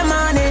all about the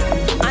money.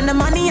 And the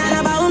money all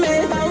about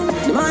me.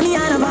 The money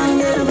all about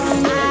me.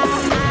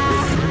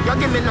 You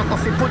give me no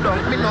coffee, put on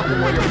me no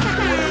oil.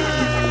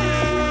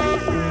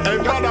 Hey,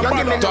 Badda.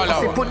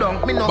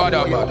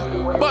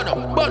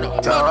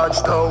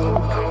 Touchdown.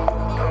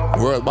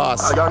 World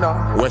Boss.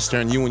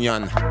 Western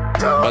Union.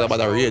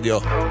 Badda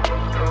Radio.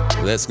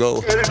 Let's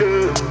go.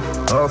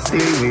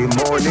 Coffee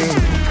morning.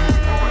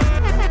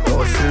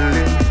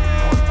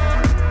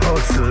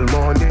 Hustle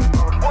morning.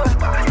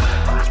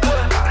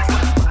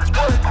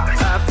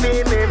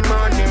 Coffee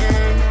morning.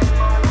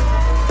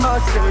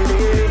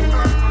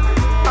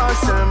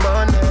 Hustle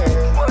morning.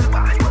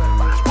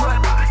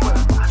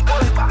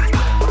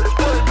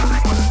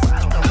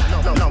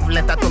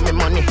 Letter to me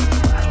money.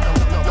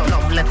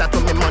 Love letter to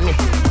me money.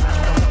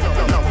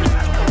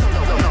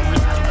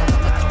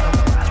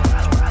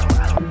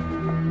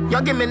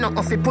 You give me no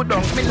coffee, put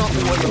on me no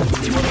oil.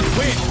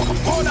 Wait,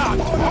 hold on.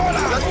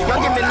 You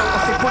give me no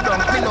coffee, put on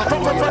me no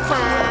oil.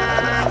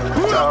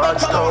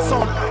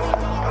 Touchdown.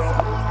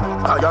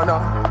 Ayana.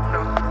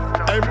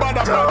 Hey,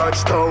 Badda.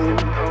 Touchdown.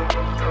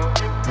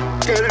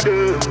 Till the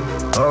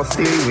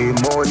coffee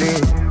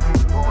morning.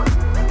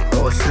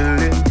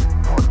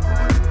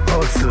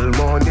 Hustle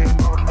morning.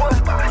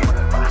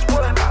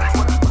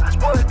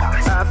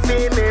 I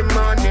feel me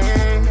money.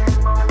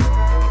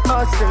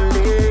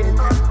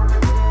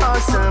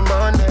 Hustle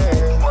money.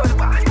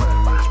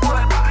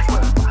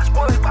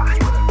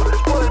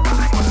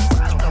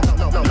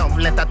 Love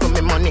letter to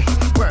me money.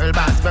 World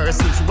Boss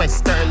versus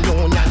Western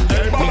Union.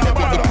 Me the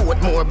report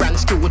more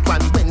branch to it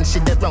one. When she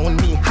dey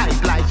round me,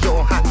 hype like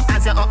your hand.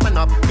 As you open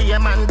up, be a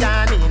man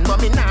gone in.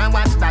 But me nah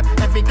watch that.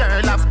 Every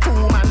girl have 2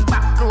 man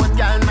back road,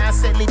 y'all nah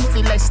sell it for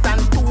less than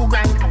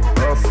 $2,000.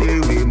 Coffee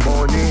with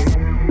money.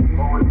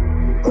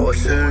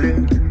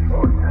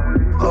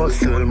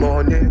 Hustle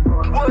money.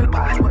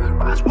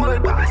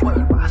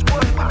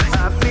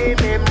 I feel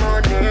me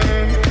money.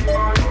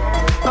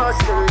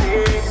 Hustle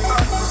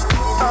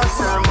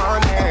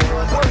money.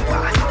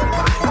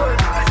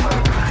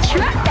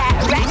 Drop that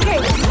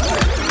record.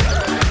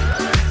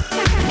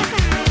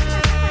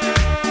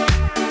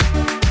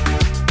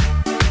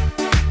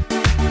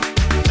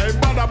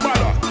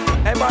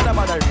 Hey,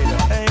 Badda.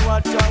 Hey,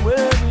 what a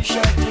way we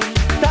shouting.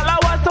 Tell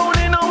our sound,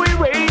 you know we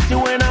rate you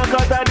when I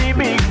got the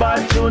big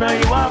bad tune and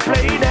you a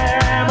play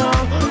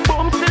them.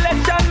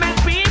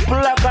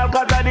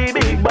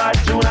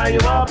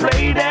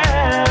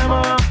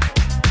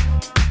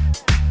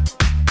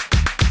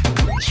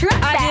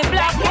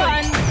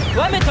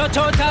 When me touch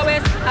out a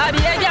west, I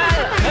be a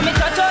girl. When me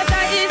touch out a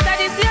east, I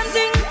the same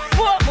thing.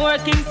 More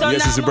Kingston.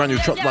 Yes, it's a brand new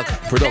Truck Back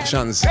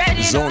Productions.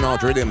 Zone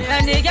Out Rhythm.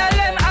 And the girl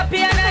them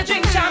happy and I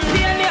drink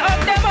champagne. Me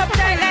up them up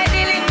tight like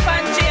the link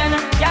fan chain.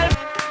 Girl,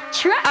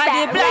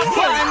 I the black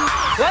one.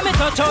 When me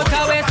touch out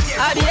a west,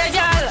 I be a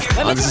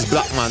girl. And this is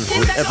Black Man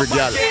with every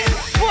girl.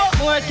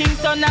 More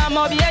Kingston, I'm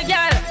a be a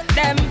girl.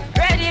 Them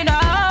ready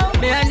now.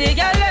 Me and the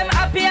girl them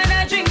happy and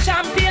I drink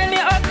champagne. Me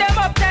up them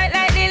up tight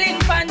like the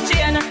link fan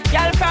chain.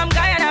 Girl from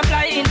Guyana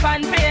flying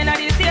fan plane. At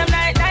the same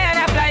night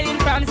Diana flying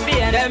from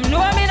Spain. Them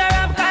know me no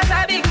rap cause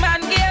a big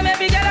man game.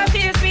 Every girl a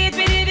feel sweet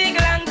with the big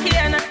long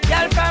cane.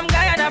 Girl from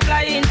Guyana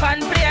flying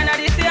fan plane.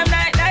 At the same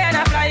night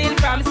Diana flying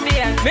from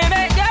Spain. Me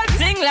make girl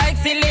sing like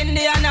Celine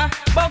Diana.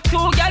 But two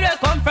girl will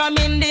come from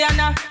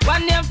Indiana.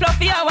 One name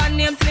Fluffy and one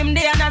name Slim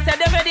Diana. Said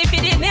they ready for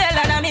the nail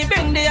and me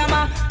bring the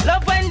hammer.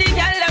 Love when the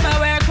girl them a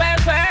work.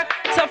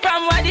 So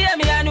from what day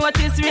me I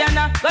notice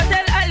Rihanna. Go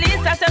tell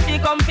Alisa say fi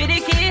come for the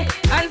key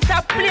and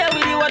stop play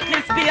with the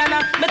worthless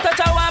piano. Me touch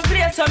a one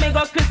place so me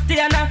go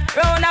Christiana.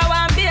 Round a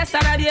one base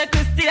and I be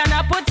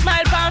Christiana. Put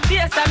smile on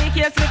face and me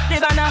case with the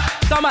banner.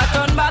 Some a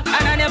turn back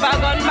and I never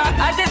gone back.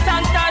 As the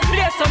song start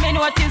play so me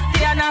notice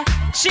Tiana.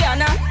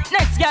 Shiana,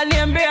 next girl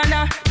named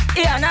Brianna.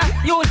 Iana,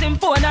 using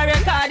phone and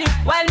record it.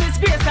 While Miss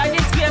Grace and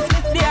disgrace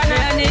Miss Diana.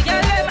 And the girl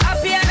them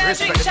happy and I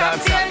drink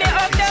champagne. Me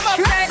up them up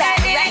like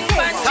the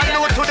infant.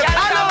 Salute to the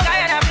panel.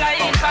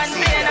 Let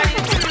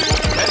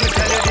me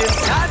tell you this,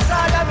 that's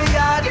all that we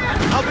had.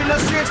 I've been no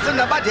strange to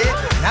nobody,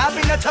 I've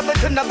been no trouble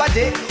to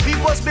nobody. We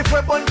was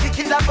before Bunty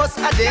Killer bus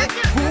a day.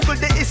 Google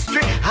the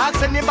history,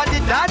 ask anybody,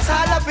 that's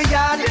all that we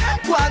had.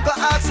 Go and go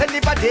ask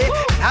anybody,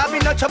 I've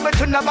been no trouble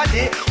to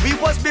nobody. We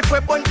was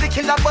before Bunty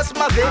Killer bus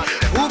my way.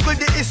 Google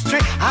the history,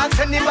 ask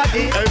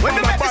anybody. When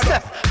me make this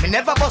step, me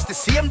never bust the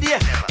same day.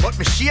 But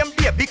me shame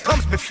day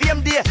becomes me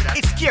fame day.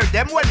 It scared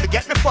them when me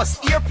get me first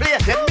ear play.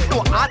 Then me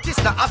know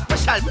artists not have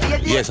special play.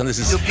 Yes, and this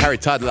is Harry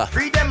Toddler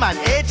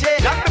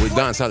with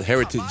Dancehall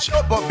Heritage.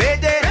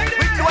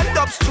 With no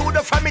dubs through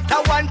the from it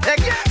a one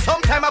take.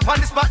 Sometime upon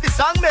the spot the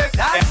song make.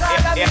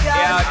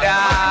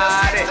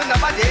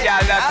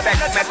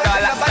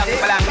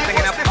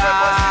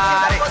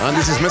 And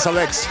this is Miss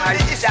Alex.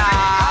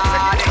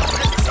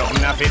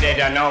 Something I feel they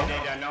know.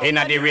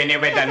 Inna the rainy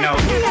weather now.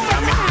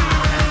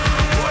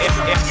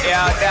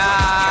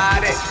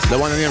 The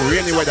one named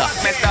Rainy Weather.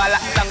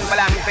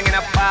 Singing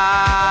a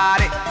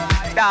party.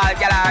 Dog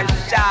gyal are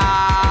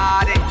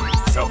shoddy.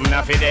 Something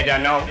I feel they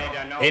know.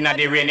 Inna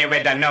the rainy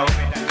weather now.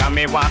 Come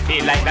me want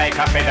feel like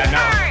a feather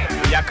now.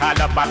 We a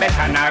call up a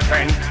better and our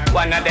friend.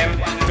 One of them,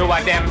 two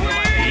of them.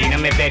 Inna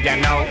me bed you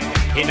know.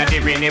 Inna the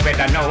rainy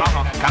weather now.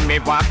 Come me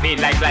want feel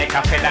like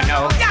a feather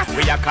now.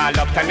 We a call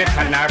up to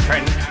and our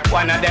friend.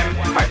 One of them,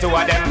 or two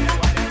of them.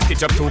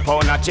 Stitch up 2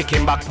 pound of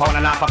chicken, back pound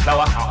and half a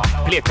flour.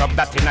 Plate up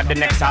that in the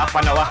next half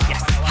an hour.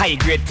 Yes, high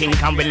grade thing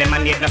can be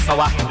lemonade no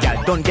sour.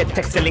 Y'all don't get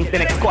text the link the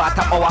next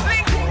quarter hour.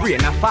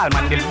 Rain a fall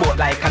man, the boat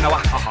like an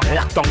hour.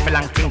 Lock down for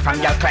long thing from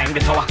y'all climb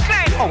the tower.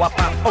 Hour.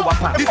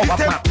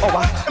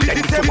 Then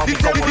the 2 hours we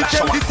go on a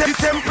shower. The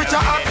temperature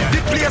hot, the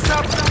place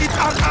hot. It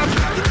hot.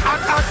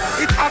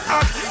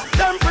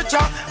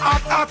 Temperature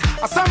hot.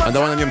 And the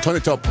one named Turn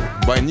It Up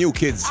by New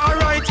Kids.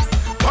 Alright,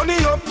 turn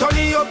it up.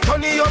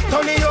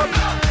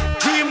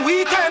 Dream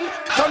weekend,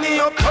 turn it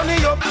up.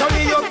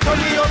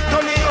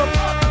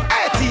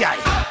 ATI,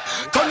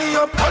 turn it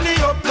up.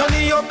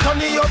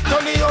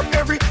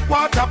 Every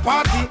water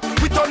party,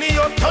 we turn it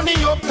up.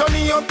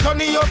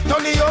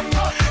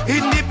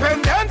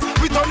 Independence,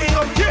 we turn it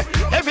up. Yeah,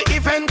 every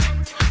event.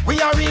 We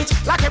are rich,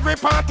 like every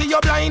party you're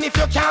blind if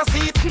you can't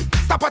see it.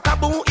 Stop a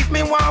taboo if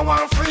me want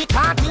one free.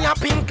 Party a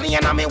pink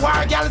clean on me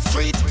war girl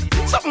street.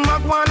 Something I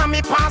want on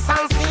me pass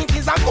and see it.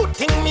 Is a good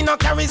thing me no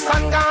carry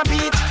Sanga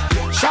beat.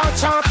 Short,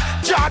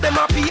 draw them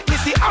a beat. Me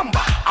see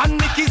Amber and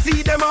Nicky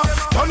see them up.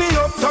 Turn it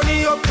up.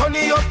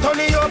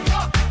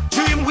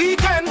 Dream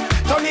weekend,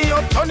 turn it up.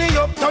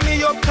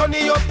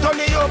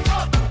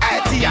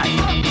 ATI,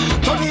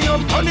 turn it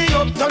up.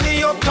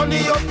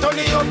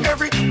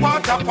 Every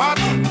water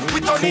party, we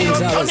turn it up.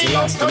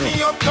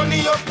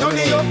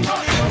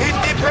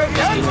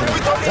 Independent, we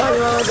turn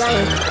it up.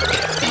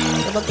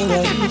 Fucking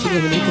right, she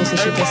give me the pussy,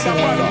 she just said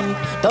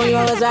told you I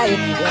was right,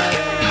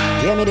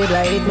 yeah, me did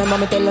right. My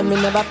mama tell me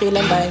never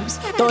feeling vibes.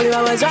 Told you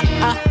I was right,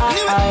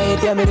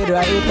 yeah, me did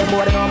right. Them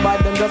boy they don't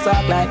bad, them just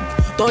act like.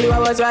 Told you I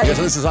was right. Yes,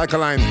 so this is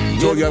Alkaline.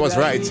 Told you I was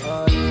right.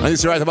 And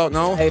it's right about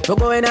now. Hey, we're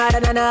going harder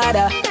than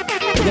harder.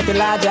 We're getting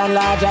larger and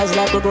larger. It's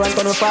like we're growing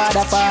from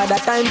father.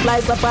 Time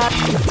flies apart.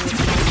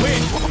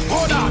 Wait,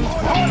 hold on.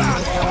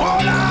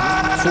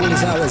 Fool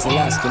is always the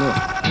last, you know.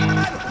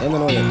 Them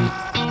know you.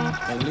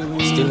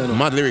 Still know.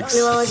 Mad lyrics.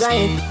 Told you I was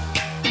right.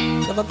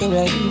 So fucking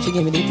right. She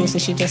gave me the pussy,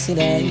 she just said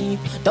right.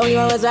 Told you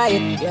I was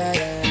right.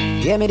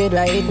 Yeah, me did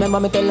right. My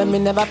mama tell me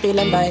never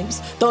feeling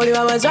vibes. Told you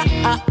I was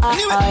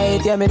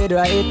right. Yeah, me did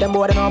right. Them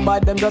boy they don't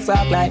bad, them just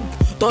act like.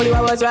 Told you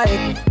I was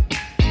right.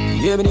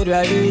 Yeah, me did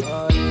right.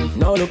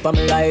 Now look at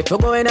me life. We're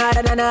going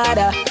harder than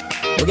harder.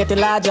 We're getting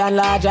larger and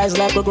larger. It's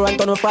like we're growing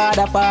to no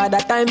father.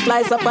 Time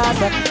flies so fast.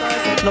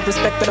 much no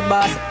respect to the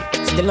boss.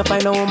 Still not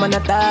find a woman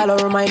at all or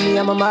remind me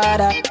of my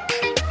mother.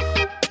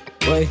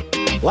 Boy,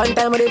 one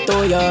time I did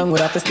too young,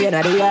 would have to stay in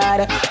the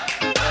yard.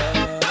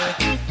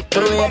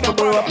 But we have to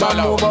grow up and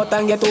move out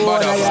and get to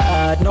own a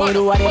yard. Now we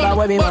do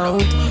whatever we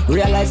want.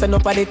 Realize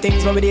enough of the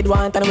things what we did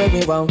want and what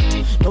we want.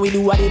 Now we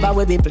do whatever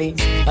we please.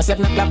 I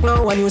 7 o'clock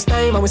now, a news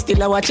time, and we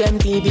still watch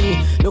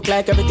MTV. Look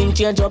like everything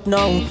change up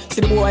now.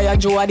 See the boy and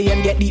Joe and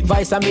get deep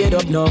voice and made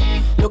up now.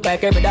 Look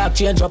like every dog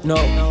change up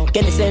now.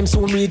 Can the same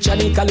soon reach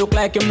and he can look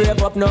like him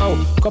brave up now.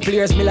 Couple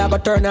years me like go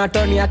turn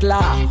me at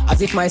law.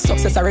 As if my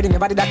success already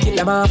never did that kill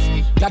them off.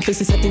 God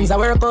fixes the things I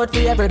work out for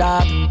every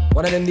dog.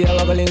 One of them deal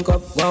I go link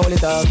up, go and hold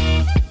it up.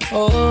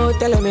 Oh,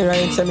 tell me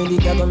right, so me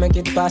did I go make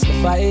it past the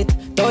fight.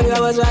 Told you I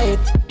was right.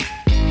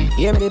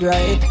 Yeah, me did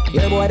right.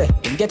 Yeah, boy,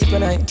 didn't get it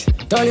tonight.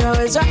 Told you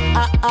I was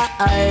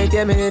right.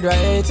 Yeah, me did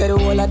right. Said the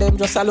whole of them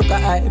just a look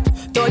at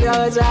hype. Told you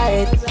I was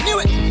right. Knew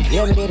it.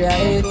 Yeah, me did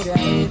right.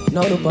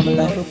 No look on my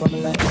life.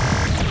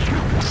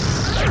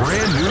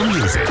 Brand new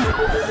music.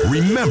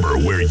 Remember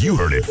where you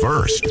heard it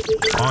first.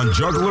 On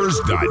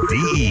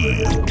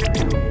jugglers.de.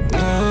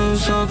 Oh,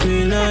 so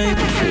clean like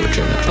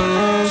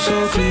oh,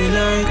 so clean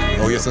like.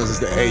 Oh, yes, this is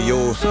the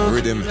Ayo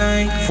Rhythm,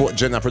 Fort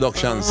Jenna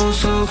Productions. Oh,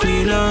 so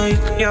clean like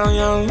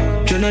yo,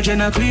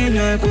 Jenna clean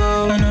like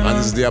wow. And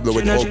this is Diablo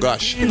with Oh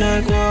Gosh. Clean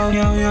like wow,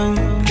 yo,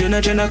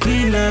 Jenna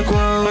clean like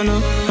wow. I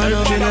know,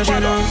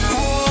 Jenna.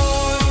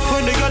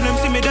 When the girl them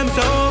see me, them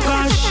say oh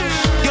gosh.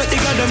 Get the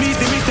girl them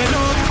easy, me say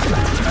no.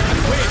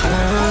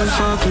 Oh,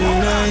 so clean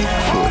like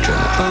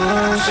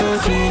oh, so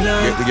clean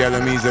like. Get the girl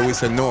them easy, we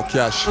say no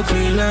cash. So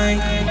clean like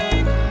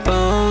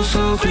oh,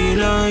 so clean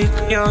like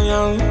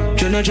yo,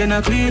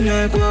 Jenna clean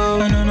like wow.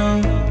 No,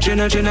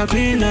 Jenna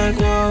clean like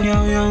wow,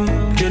 yo,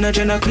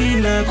 Jenna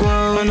clean like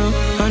wow. I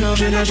know,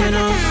 Jenna.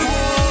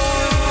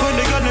 When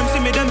the girl them see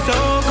me, them say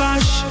oh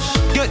gosh.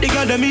 Get the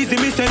girl them easy,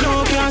 me say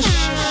no cash.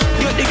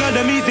 Get the girl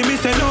them easy, me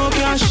say no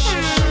cash.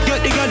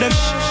 Get the girl them.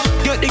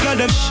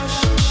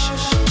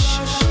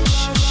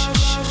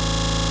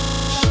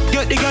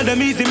 Get the girl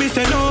them easy, me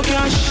say no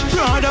cash.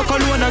 Prada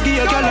cologne, I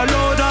give a girl a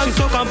load on. She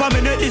so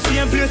contaminate the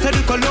same place where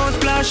the cologne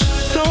splash.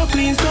 So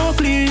clean,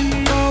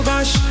 oh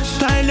gosh.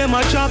 Style them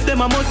a chop, them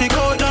a musty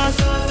coaters.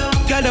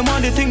 Girl them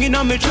on the thing in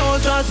on me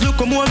trousers. Look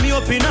come on me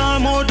up in her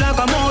mouth like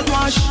a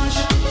mouthwash.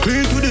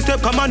 Clean to the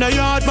step, come on a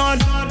yard man.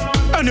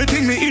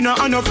 Anything me in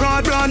a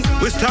fraud brand.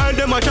 We style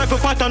them a try for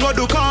fat and what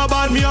do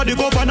carbon. Me a the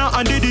governor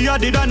and did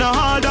and a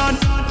hard on.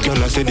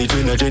 Girl I say the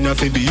Jenna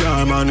fi be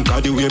your man.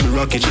 Cause the way me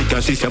rock it, she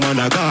can see some man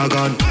a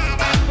gargan.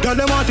 Girl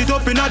them want it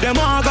up in a them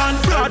organ.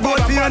 Broad boy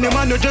fi any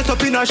man no dress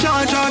up in a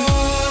shantan.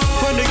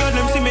 When the girl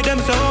them see me, them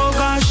say oh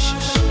gosh.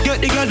 Get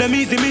the girl them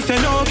easy, me say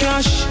no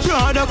cash.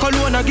 Prada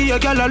cologne, I give a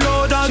girl a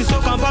load on. She so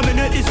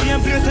contaminate the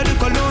same place where the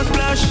cologne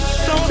splash.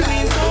 So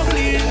clean, oh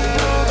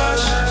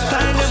gosh.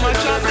 Style them a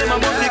chop, them a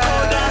musty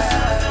coders.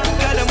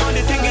 Girl them want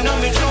the thing in on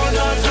me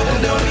trousers. So come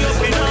down me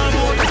up in her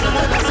mouth.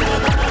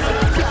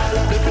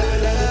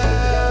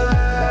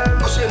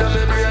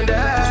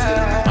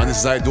 And this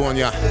is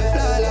Idonia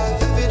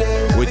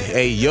with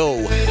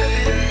Ayo.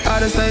 I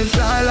just stay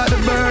fly like the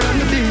bird and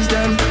the bees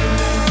them.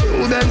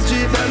 New Benz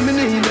Jeep and me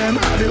need them.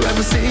 Have you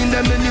ever seen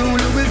them? The new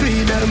Louis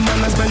V them.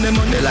 Man I spend them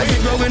money like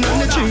it growing on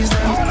the trees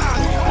them.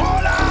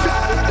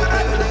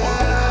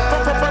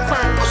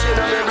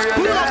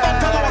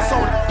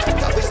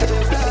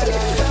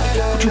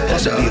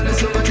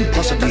 Could you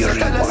possibly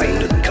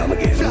rewind and come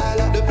again?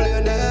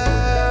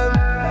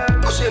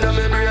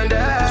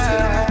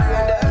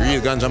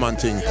 Real ganja man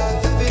thing.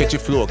 Catch your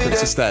flow, catch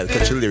your style,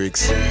 catch your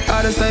lyrics.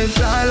 I just stay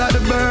fly like the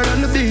bird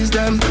and the bees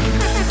them.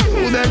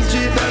 New Benz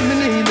Jeep and me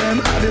need them.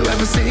 Have you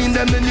ever seen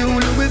them? The new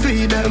Louis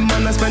V them.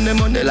 Man I spend them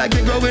money like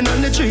it growing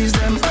on the trees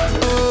them.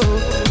 Oh,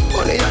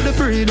 money at the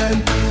pre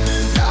them.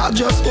 I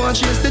just want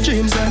to chase the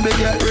dreams and they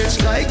get rich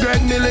like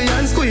Greg Millie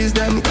and squeeze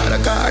them. Got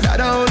a car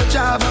that I only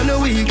drive on the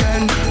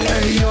weekend.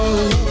 Hey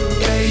yo,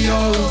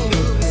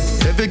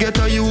 if you get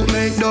a you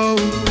make dough.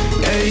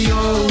 Hey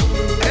yo,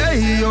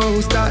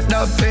 start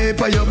that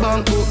paper, your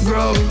bank book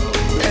grow.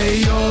 Hey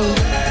yo,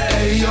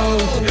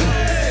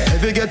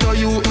 if you get a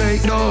you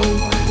make dough.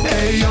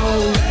 Hey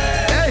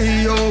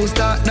yo,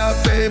 start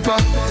that paper.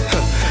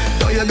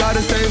 So you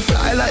gotta stay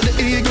fly like the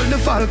eagle, the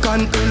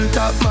falcon.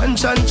 Hilltop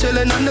mansion,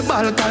 chillin' on the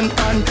balcony.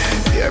 And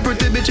here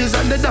pretty bitches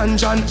on the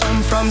dungeon.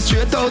 I'm from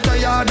straight out a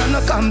yard and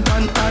a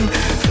Compton. And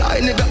fly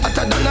nigga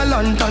hotter than a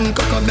lantern.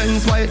 Cock a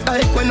Benz white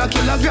like when a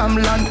kilogram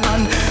land.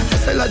 And I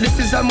say like this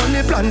is a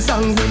money plan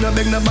song. We no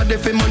beg nobody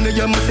for money,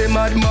 you must say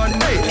madman.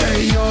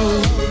 Hey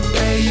yo,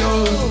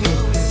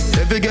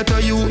 if you get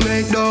a you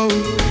make dough.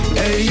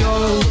 Hey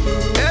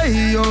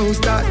yo,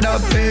 start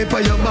that paper,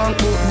 your bank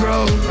book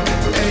grow.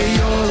 Hey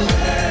yo,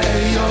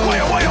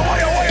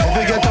 if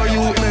you get a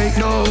you make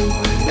dough.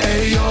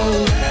 Hey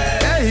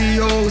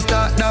yo,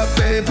 start that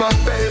paper.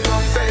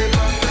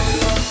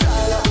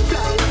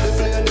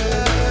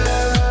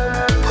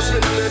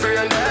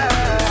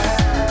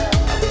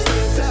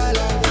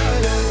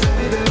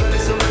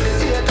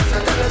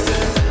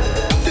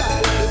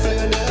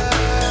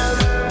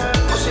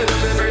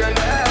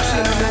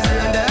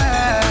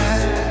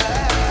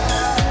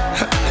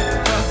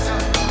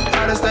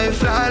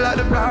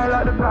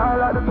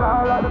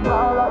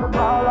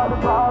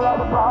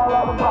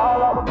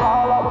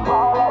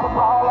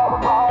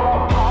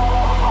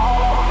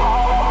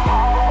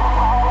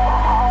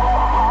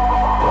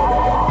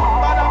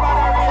 Badda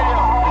Radio,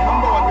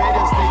 number one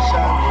radio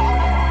station.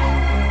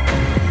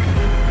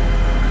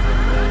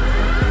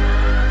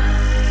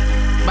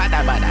 Badda,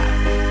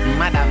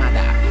 mada,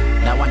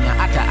 that one ya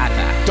ata.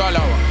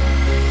 Talawa,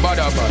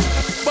 Badda.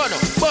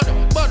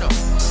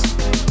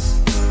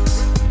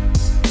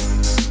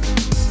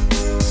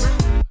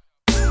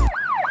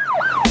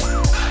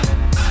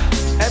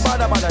 Hey,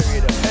 Badda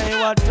Radio. Hey,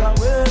 what time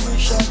where we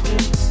shotting?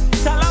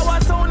 Talawa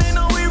sound in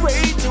we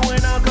rate you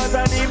in cause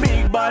of the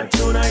big bad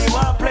tune and you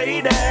a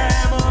play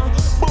them.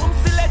 Boom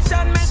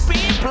selection make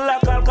people a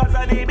call cause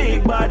of the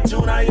big bad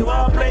tune and you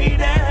a play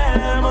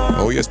them.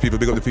 Oh yes, people,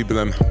 big up the people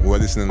who are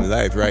listening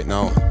live right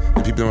now.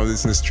 The people who are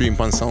listening to stream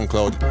on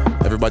SoundCloud.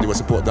 Everybody will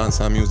support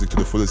dancehall music to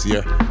the fullest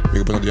here.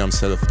 Big up on the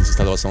himself. This is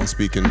Talawa Sound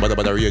speaking.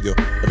 Badda Radio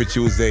every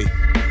Tuesday,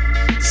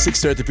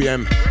 6:30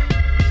 p.m.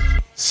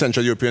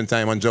 Central European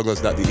Time on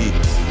Jugglers.de.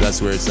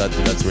 That's where it's at.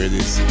 That's where it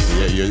is.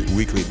 Yeah, your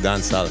weekly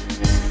dancehall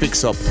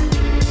fix up.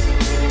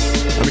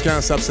 And we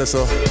can't stop say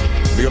so.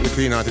 Big up the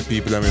clean-hearted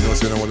people. I mean, you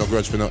don't want no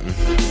grudge for nothing.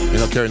 You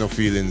don't carry no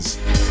feelings.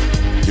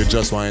 You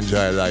just want to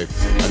enjoy life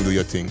and do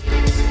your thing.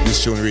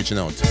 This tune reaching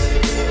out. Thank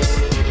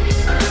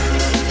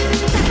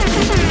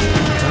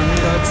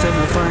God, say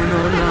we find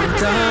out long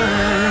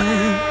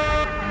time.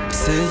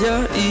 Say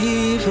you're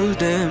evil,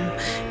 them.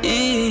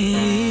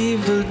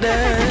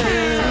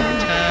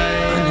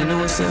 And you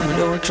know, say we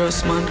don't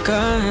trust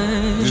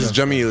mankind. This is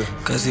Jamil,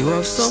 cause you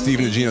have some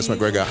Stephen the Genius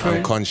McGregor,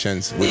 and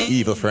Conscience with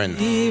Evil Friend.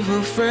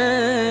 Evil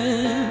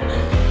friend,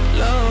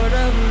 Lord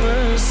have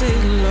mercy,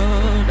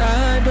 Lord,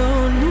 I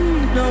don't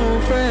need no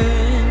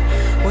friend.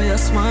 When you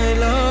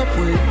smile up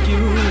with you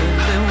and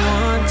they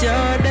want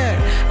your dead.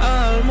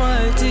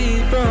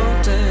 Almighty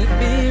protect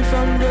me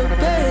from the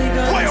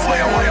pagans.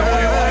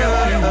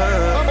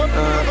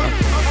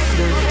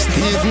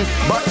 Stephen,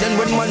 but then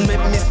when man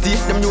make mistake,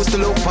 them used to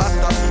look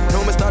faster.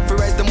 Now me start to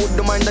rise them with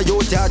the mind that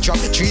you tear trap.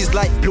 Trees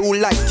like blue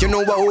light, you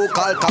know what who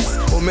call cops.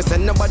 Oh, me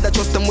send nobody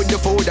trust them with the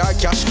food or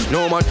cash.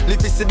 No man,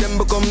 if you see them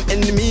become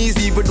enemies,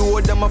 even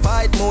though them a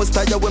fight most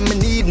tired when me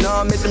need.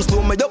 Now make them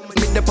slow me up,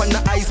 make them on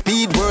the high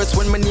speed. Worse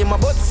when me name my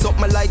butt,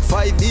 something like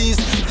 5 B's.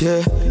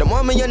 Yeah, the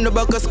want me in the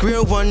back of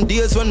square one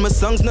days when my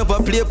songs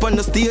never play on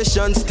the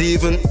station,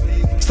 Stephen.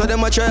 So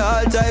them a try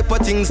all type of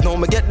things. Now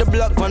me get the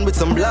black one with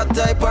some black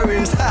type of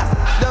rims. Ha!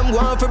 Them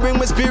want to bring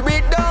my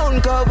spirit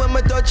down. Cause when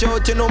me touch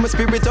out, you know my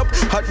spirit up.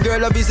 Hot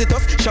girl a visit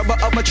us. Shabba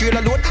have a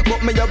trailer load,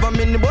 but me have a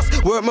minibus.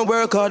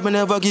 Work hard, me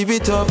never give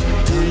it up.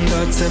 Thank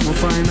God say me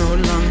find out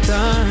long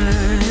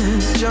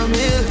time.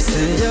 Jamil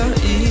say you're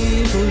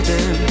evil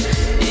them.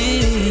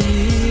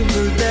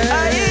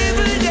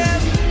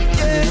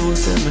 You know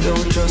say me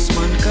don't trust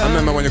mankind. I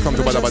remember when you come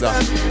to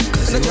Badda,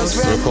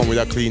 so come with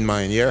a clean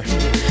mind, yeah?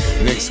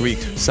 Next week,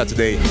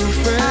 Saturday,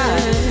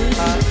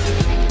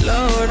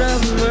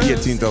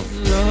 18th of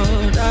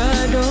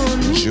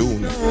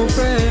June,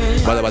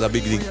 Badda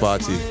Big League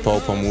Party,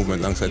 Power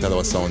Movement alongside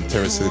Talawa Sound,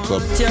 Terrace Hill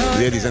Club.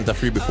 Ladies enter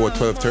free before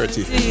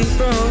 12:30.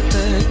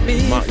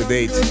 Mark the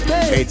date,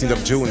 18th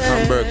of June,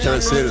 Hamburg,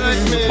 Terrace Hill,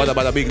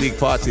 Badda Big League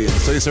Party.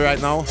 So you see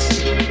right now?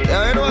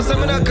 Yeah, you know what I'm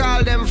gonna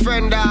call them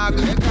friend dog.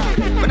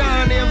 But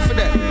not a name for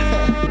them.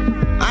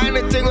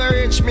 Anything will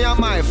reach me on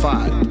my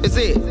fault. You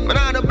see, I'm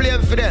not to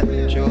blame for them.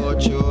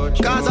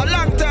 Cause a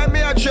long time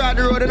me I tried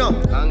the road, you know.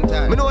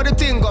 Me know the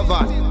thing go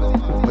on.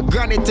 My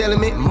granny tell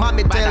me,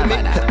 mommy tell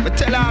me. Me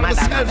tell her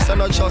myself, so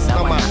not just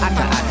no man.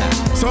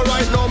 So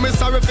right now, me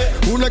sorry for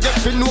who not get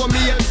to know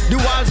me yet. The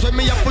walls when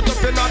me a put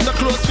up in all the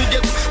clothes we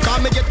get. Cause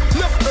me get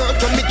enough hurt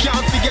when me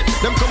can't forget.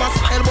 Them come and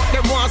smile but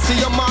them want see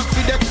your mark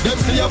for them. Them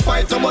see you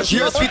fight how much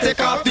years we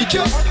take off the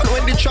job. And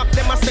when the trap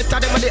them a set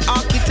them a the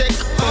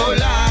architect. Oh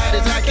Lord,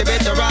 it's like a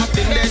better off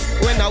in death.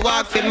 When I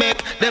walk for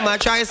make, them a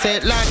try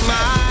set like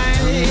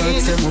mine.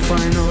 God say me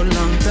find out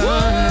long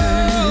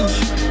time.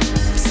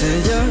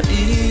 Say you're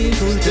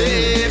evil,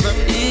 evil.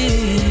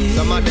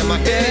 Some of them are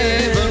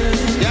evil.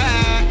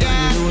 Yeah.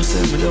 You know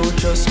say me don't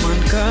trust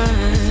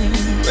mankind.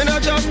 We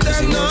not trust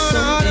them, no.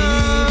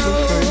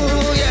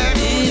 Yeah.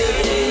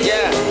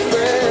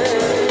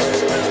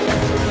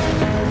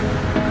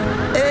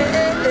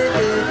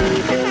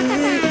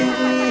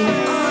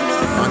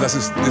 And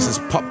this is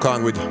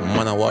Popcorn with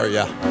Mana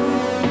Warrior.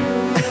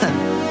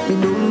 Me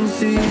don't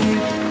see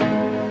it.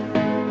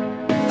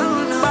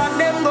 But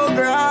them go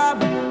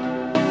grab.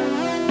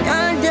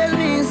 Can't tell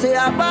me say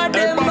about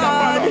them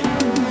bad.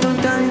 No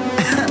time.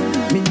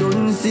 Me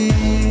don't see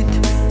it.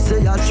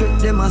 Say I trick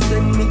them and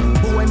send me.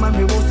 Boy man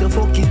me bust your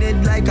fucking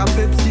head like a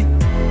Pepsi.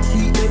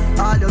 See it,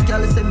 all your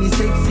girls say me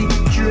sexy.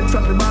 Straight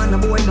from the man, a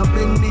boy no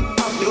blend me.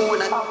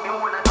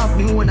 Have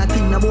me own a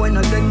thing, a boy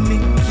no blend me.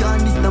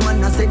 Can't this the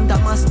man a send a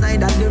mass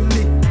night and them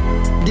me.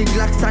 The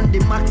Glocks and the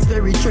Max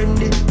very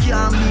trendy.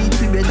 Can't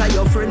meet me better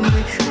your friend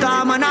me.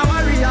 Cause man a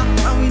warrior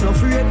and we no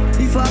afraid.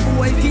 If a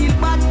boy feel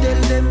bad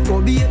tell them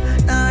go be it.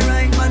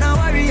 Alright man a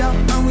warrior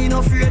and we no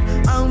afraid.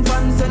 And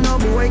fans say no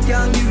boy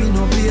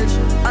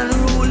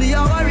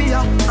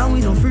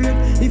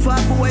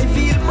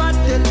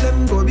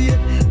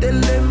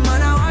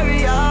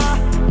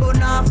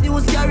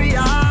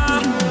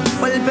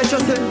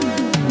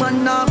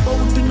man now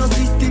out in a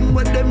system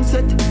where them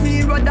set.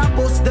 Me rather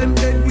bust them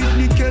head with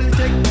the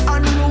Celtic.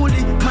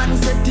 Unruly man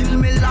set till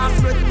me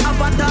last breath.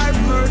 Avatar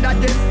murder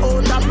them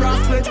out of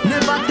prospect.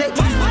 Never take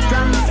this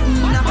from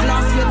in a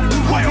class yet.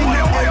 Why,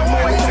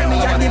 me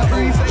and the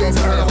prefect.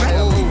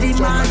 The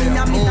man in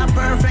a Mr.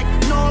 Perfect.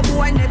 No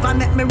boy never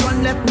make me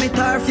run left me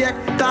turf yet.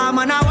 Come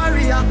on a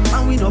warrior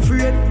and we no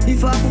afraid.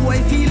 If a boy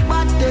feel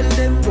bad tell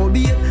them go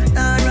be it.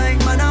 Alright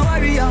man a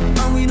warrior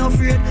and we no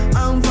afraid.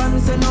 And fam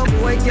say no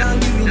boy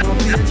can't give me no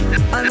page.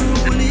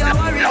 Unruly a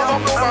warrior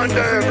and we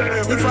no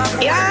afraid. If a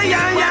boy yeah.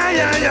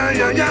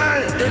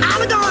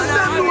 I'm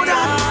gonna do that.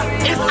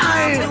 It's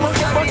I,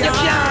 but you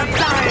can't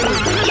climb.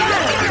 Yeah.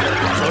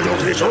 So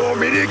you show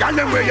me the gun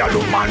where you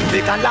look man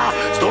big and la.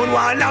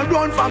 Stonewall and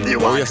run from the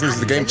wall. Oh yes, this is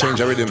the game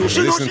changer rhythm.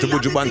 Listen to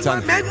Buju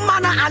Banton.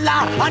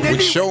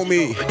 With Show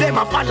Me. Them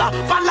a falla.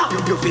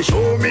 You fi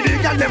show me the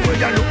gun where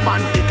you look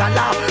man big and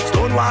la.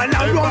 Stonewall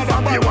and run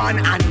from the one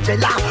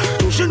Angela.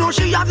 She know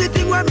she have the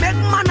thing where make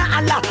man a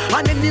Allah.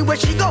 And anywhere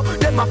she go,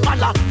 them a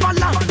falla.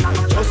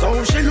 Just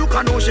how she look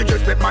and how she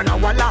just make man a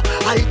walla.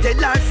 I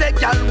tell her say,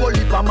 girl, hold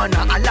it for man a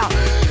Allah.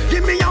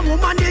 Give me a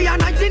woman day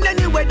and night in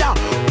any weather.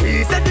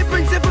 We set the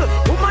principle,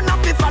 woman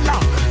have to follow.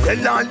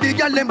 Tell all the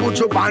girl them put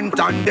you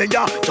Banton there.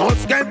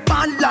 Just get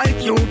bad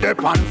like you, they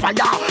on fire.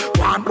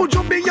 One put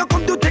you be you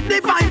come to take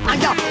the vibe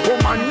higher.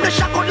 Woman me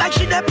shock out like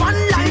she dey on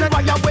live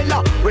fire.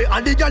 Well, we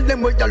all the girl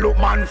them with the look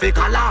man fi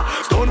color.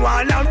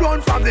 Stonewall and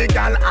run from the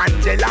girl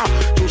Angela.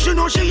 She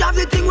know she have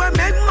the thing where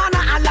make man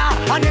a Allah.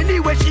 And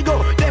anywhere she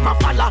go, them a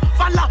falla.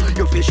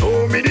 You fi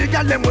show me the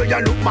girl them where you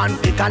look man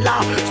fi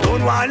color.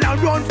 Stonewall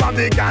and run from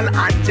the girl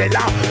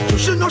Angela.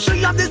 She know she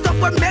have the stuff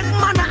where make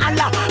man a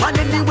Allah. And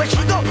anywhere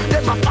she go,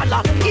 them a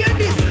falla. Hear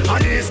this,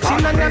 and this. She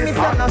no let me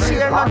say no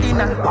share no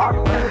dinner.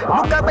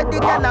 Look at where the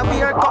girl a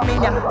wear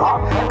coming ya.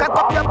 Cock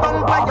up your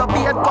bumper, your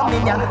beard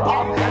coming ya.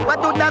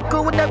 What do that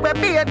cool with the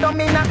beard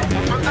domina?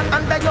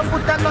 Under your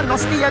foot and no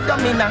steer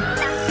domina.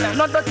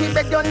 No dirty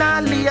bed you nah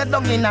lay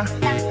domina.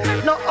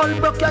 No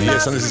unbroke your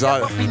yes, and this is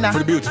all for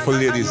the beautiful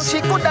ladies.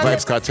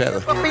 Vibes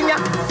Cartel.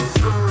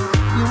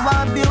 You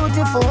are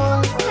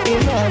beautiful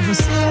in every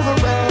single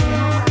way.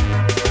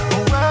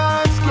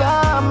 Words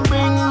can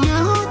bring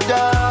you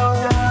down.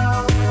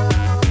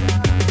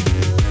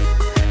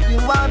 You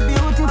are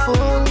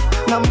beautiful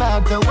no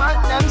matter what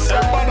them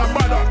say.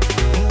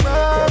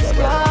 Words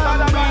can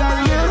bring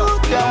you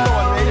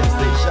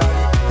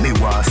down. Me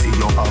want see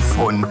you have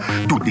fun.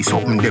 Do this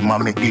something them a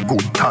make the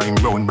good time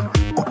run.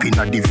 Up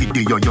inna the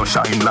video you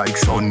shine like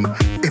sun.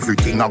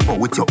 Everything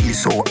about you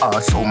is so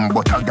awesome.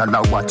 But a gal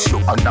a watch you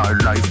and her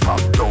life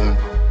pop down.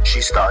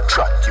 She start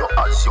chat you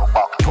as your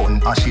back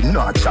turn. And she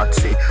not chat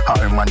say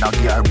her man a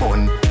gear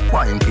bun.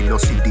 Wine till you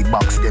see the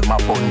box them a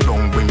bun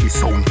down. When the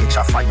sound catch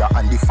a fire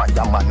and the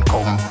fireman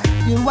come.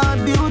 You are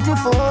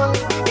beautiful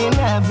in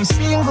every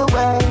single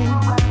way.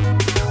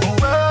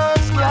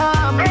 Words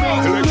can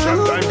bring election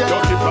time,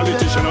 dirty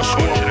politician a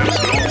show up.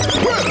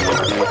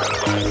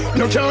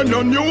 You can't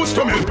no news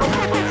to me.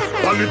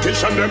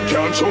 Politician them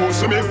can't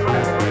choose me.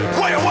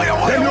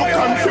 Them look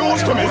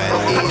confused to me.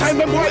 At time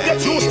them boy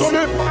get used to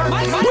me.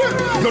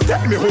 No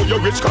tell me who you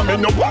rich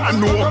coming, no one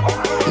know.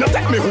 No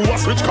tell me who a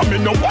switch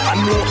coming, no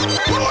one know.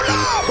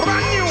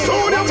 So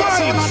the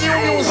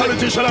vibes.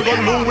 Politician are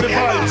gonna move with the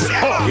vibes.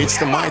 It's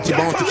the mighty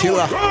Bounty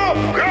Killer.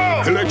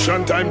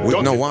 Election time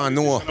with no one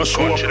know.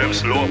 Punch them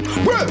slow.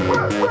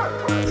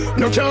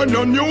 No can't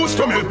no news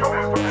to me.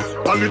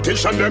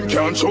 Politician them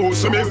can't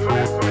choose me.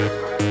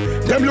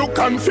 Them look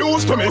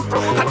confused to me.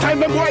 At time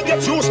them boy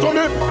get used to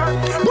me.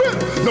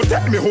 No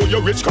tell me who you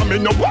rich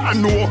coming, no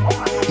one know.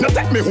 No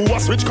tell me who a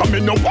switch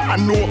coming, no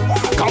one know.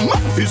 Come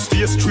up this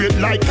stay straight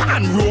like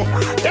Conroe.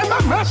 Them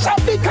a mash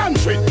up the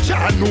country,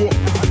 Jah know.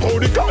 How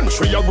the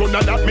country a run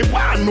that me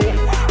want know.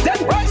 Then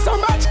why so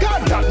much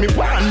gun that me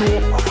want know.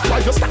 Why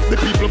you stop the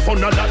people for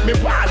none that me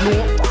want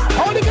know.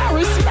 How the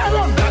garrison a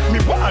run that me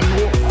want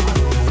know.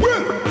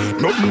 Well,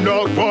 nothing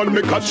not want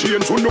make a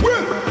change on the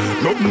well.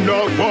 Nothing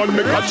not want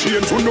make a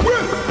change on the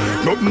well.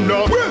 Nothing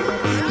not well.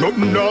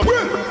 Nothing not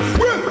well.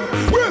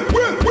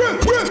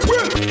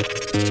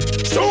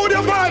 So the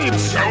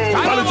vibes.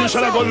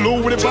 Politician are gonna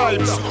lose with the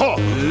vibes. Huh.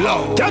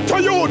 Get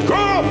to youth,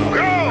 go.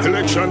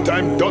 Election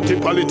time, dirty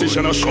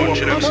politician are show up.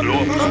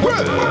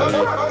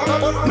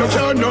 Well, no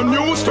can't no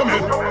news to me.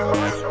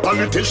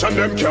 Politician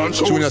them can't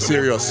show. Junior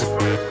serious.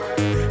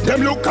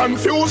 Them look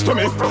confused to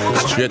me.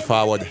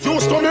 Straightforward.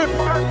 Used to me.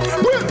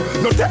 Well,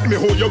 no tell me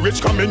who you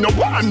rich coming, no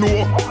one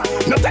know.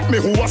 No tell me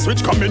who a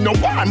switch coming, no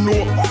one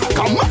know.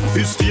 Come up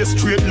this stay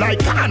straight like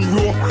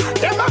Conroe.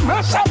 Them a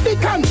mash up the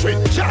country,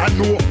 Jah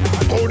know.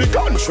 How the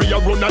country a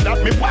run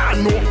that me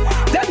want know.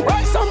 Then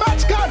why so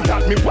much gun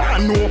that me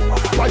want know.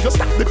 Why you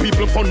stop the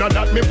people for none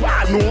that me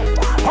want know.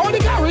 How the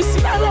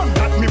garrison a run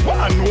that me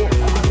want know.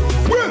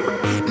 Well,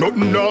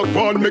 Nothing not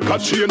want make a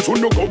change. Who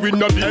no go in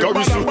a big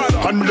garrison.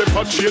 And left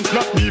a change.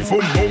 Not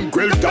even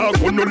mongrel dog.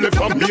 Who no left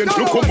a main.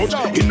 Look how much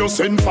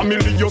innocent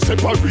family you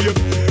separate.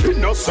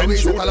 Innocent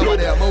youth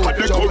blood. At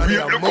the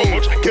career. Look how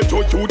much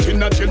ghetto youth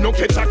in a jail. No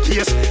get a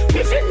case.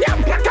 If in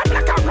yam black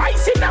a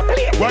rice in a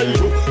plate. Why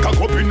you cock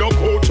up in a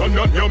coach and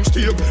a yam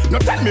steak? Now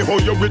tell me how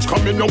you rich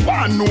come in no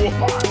one know.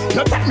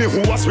 Now tell me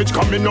who a switch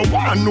come in no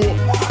one know.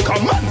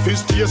 Come on,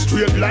 fist stay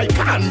straight like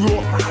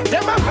Anro.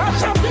 Them a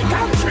mash up the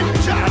country,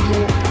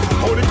 Jano.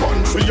 How the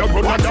country a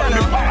run down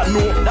the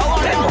Bano.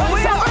 Them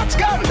ones a match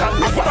gun that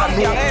me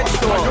Bano. I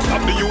just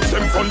have to use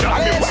them fun that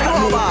me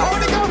Bano. How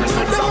the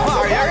country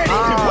Safari already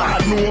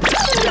Bano.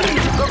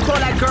 Go call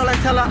that girl and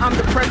tell her I'm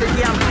the president,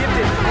 yeah I'm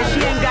gifted. And she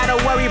ain't gotta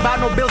worry about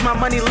no bills, my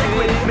money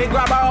liquid. Me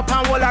grab her up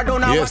and wall, I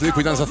don't know. Yes,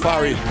 Liquid and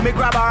Safari. Me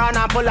grab her and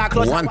I pull her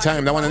close. One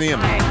time, that one name.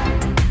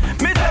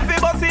 Me say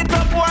fi bust it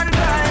up one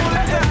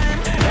time.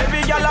 Every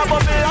girl a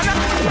bubble and a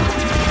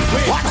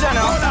watch ya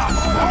now.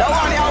 That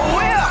one ya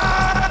where?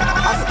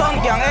 A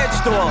stunk young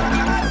H2O.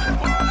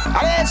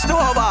 An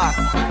H2O boss.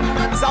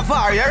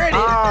 Safari, you ready?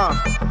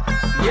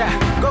 Yeah,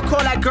 go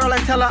call that girl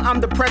and tell her I'm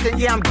the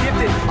president, yeah I'm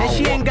gifted. And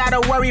she ain't gotta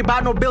worry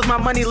about no bills, my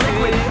money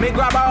liquid. Me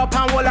grab her up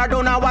and wall, I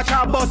don't know watch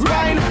her bust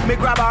mine. Me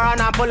grab her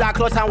and I pull her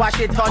close and watch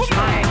it touch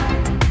mine.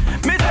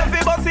 Me say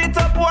fi bust it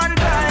up one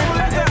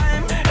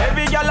time.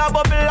 Every girl a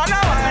bubble and a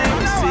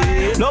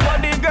wine.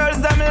 Nobody girls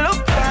them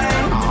look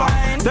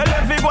fine. Tell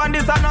everyone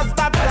this a no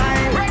stop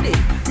sign. Ready?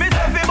 Me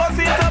say fi bust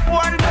it up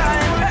one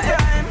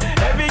time.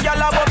 Every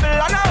girl a bubble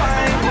and a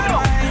wine.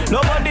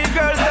 Nobody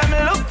girls them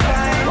look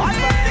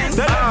fine.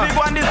 Tell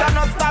everyone this a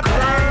no stop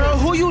sign.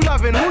 Who you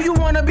loving? Who you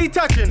wanna be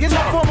touching? Here's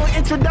my formal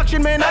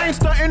introduction, man. I ain't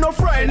starting no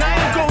frontin'. I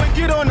ain't go and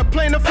get on the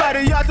plane to fly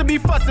to y'all to be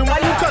fussing. Why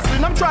you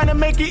cussing? I'm trying to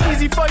make it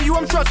easy for you.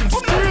 I'm trusting.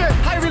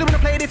 I really wanna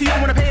play it if you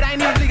don't wanna pay it. I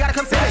ain't even really gotta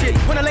come say shit.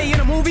 Wanna lay in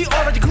a movie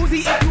or a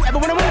jacuzzi if you ever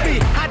wanna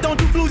movie. I don't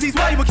do floozies.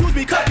 Why you accuse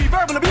me? Cut me,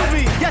 verbal abuse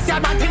me. Yes, yeah,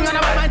 my thing and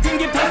I my thing.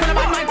 Give time when I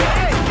my thing.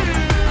 Hey.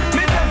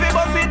 Me say fi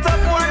bust it up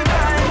one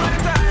time.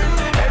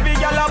 Every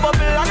girl a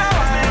bubble and a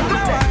wine.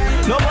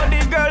 Nobody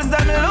girls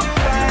them look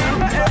fine.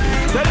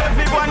 Tell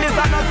everyone this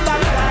a no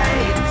stop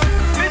sign.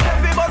 Me say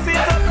fi bust it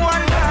up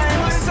one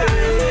time.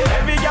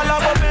 Every girl a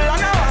bubble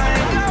and a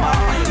wine.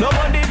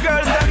 Nobody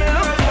girls them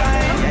look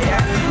fine.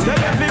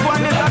 Tell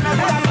everyone this a no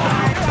stop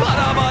sign.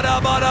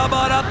 Bada,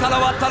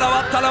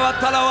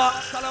 talawa.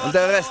 Und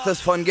der Rest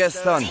ist von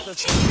gestern.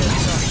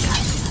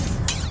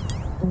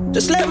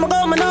 Just let me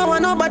go, man, I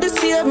want nobody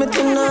save me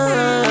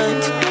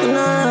tonight.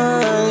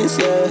 Nice,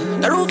 yeah.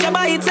 The roof you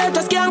by itself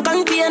just can't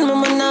contain me,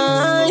 man,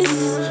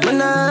 nice.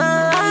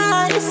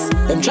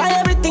 Them try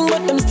everything,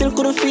 but them still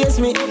couldn't face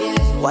me.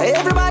 Why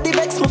everybody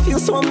makes me feel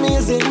so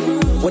amazing?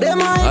 What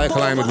am I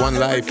climb with one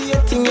life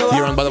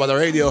here on Badda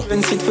Radio.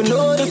 And sit for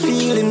no the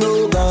feeling,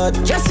 oh God.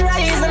 Just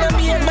rise and I'm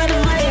here by the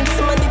vibes.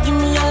 Somebody give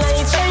me a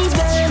light, change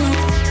them.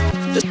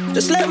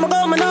 Just let me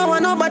go, man, I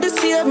want nobody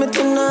save me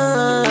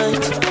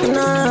tonight.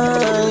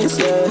 Nice,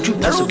 yeah.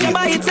 The roof you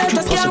by itself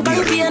just can't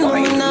contain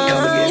me,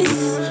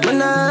 nice.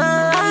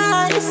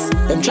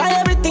 Them try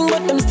everything,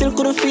 but them still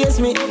couldn't face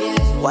me.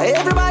 Why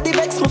everybody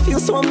makes me feel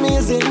so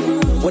amazing?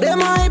 What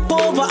am I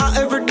over a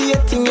everyday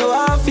thing you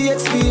have to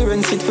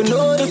experience it for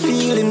know the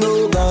feeling,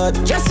 oh God.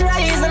 Just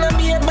rise and I'm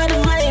here by the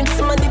vibes.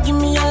 Somebody give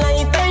me a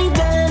light, I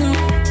then.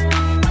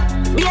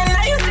 Be a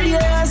nice, be a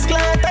ass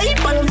clout. I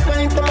am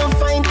fine, I'm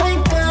fine, I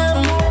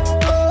come.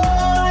 Oh,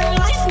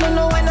 life, man,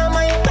 know when I'm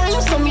my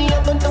time. So me,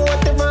 I can do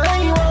whatever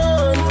I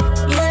want.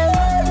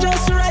 Yeah,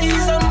 just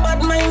rise and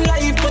bad my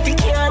life. Put the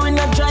car in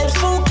a drive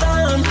so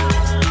calm.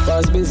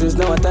 Cause business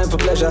now a time for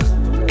pleasure.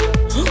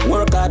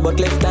 Work hard but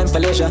left time for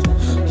leisure.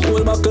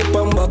 Hold buckle,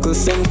 pump buckle,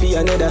 send for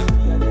another.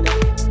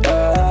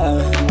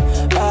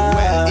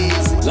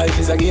 Life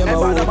is a game, I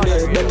wanna play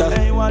it better.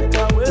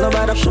 No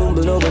matter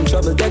trouble, no one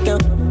trouble taken.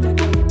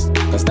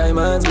 Cause time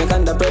hands make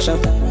under pressure.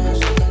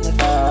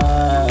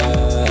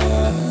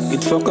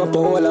 It fuck up a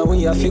hole and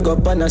we a figure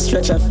up on a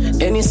stretcher.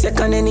 Any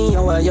second, any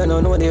hour, you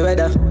don't know the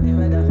weather.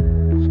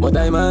 But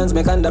time hands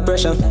make under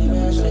pressure.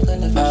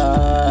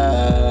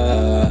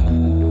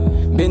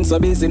 Been so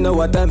busy, now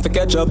what time for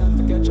catch up.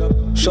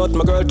 Shot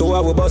my girl to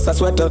our bust a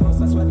sweater.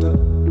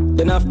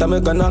 Then after me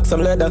can knock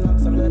some leather.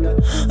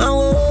 I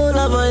won't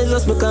have eyes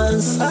just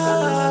because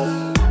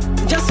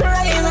just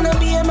rise and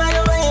be a man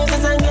of waves.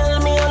 As a girl,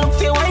 me I look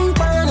for wine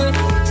pan.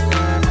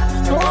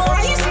 More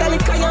ice,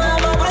 like I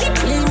have a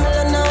white. Leave me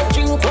alone now,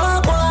 drink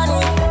walk one.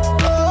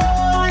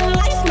 Oh, and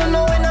life, no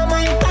know when I'm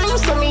my time.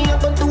 So me I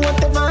can do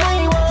whatever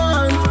I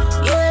want.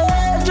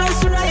 Yeah,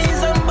 just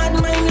rise and bad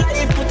my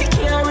life. Put the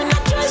car in a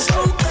drive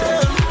so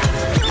calm.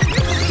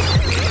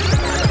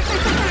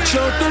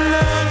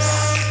 Chocolate,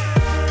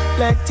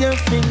 let your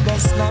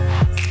fingers snap.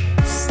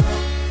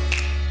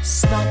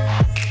 Snap.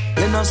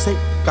 Let us say,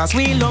 cause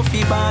we love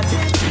the party.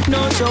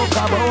 No joke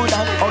about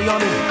that. Oh, you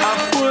mean? Of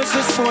course,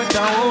 it's for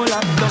the whole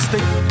lot. Dusty.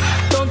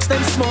 Don't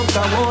them smoke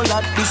a whole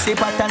lot. This a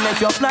pattern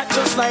if you're flat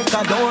just like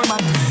a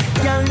doormat.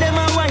 Y'all them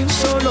a wine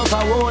show love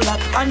a whole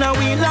lot. And now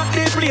we lock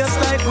the place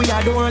like we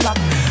a door lock.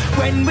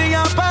 When we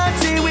are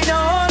party, we don't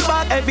hold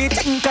back.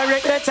 Everything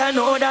correct, better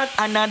know that.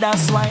 And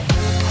that's why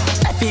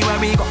everywhere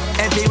we go,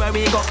 everywhere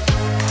we go,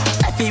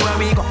 everywhere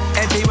we go,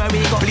 everywhere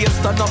we go. Please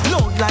turn up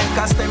loud like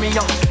a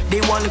stereo.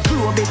 They want to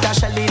grow a bit of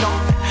shelly now.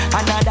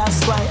 And that's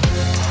why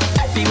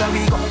everywhere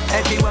we go,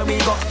 everywhere we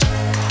go,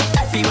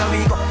 everywhere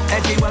we go,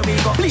 everywhere we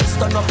go. Please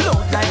turn up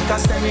loud like a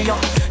stereo.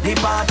 The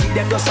party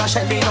them just a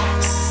shelly now.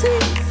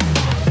 See,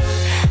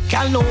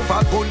 can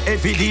over gun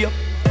every day.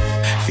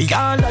 For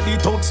all of the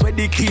thugs with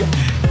the key.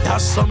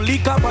 That's some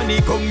liquor when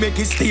they come make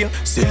it stay.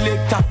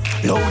 Selector,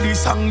 loud the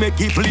song make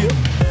it play.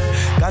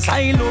 Cause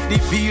I love the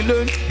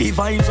feeling. The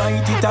vibes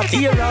right, it a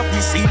tear off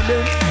the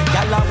ceiling.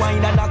 Y'all a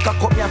wine and a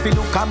cock up, you feel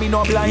look at me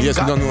no blind. Yes,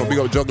 we don't know, big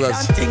up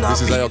Jugglers.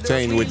 This is High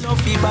Octane with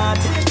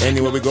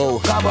Anywhere We Go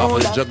off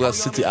of the Jugglers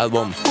City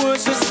album.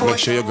 Make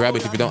sure you grab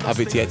it if you don't have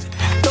it yet.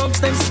 Dogs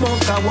them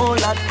smoke a whole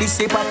lot. This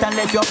a pattern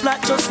left your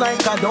flat just like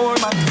a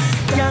doormat.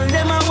 Y'all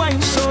them a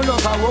wine show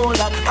love a whole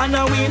lot. And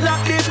now we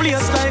lock the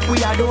place like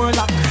we a door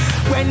lock.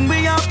 When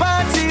we a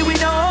party we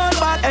don't hold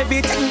back.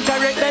 Everything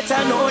correct,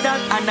 better know that.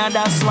 And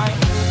that's why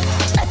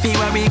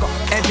everywhere we go,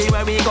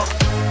 everywhere we go,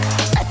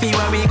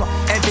 everywhere we go,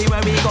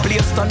 everywhere we go.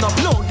 Please turn up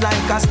loud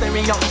like a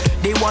stereo.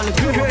 They want to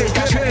do it,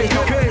 everywhere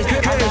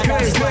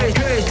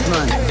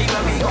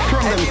we go.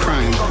 From them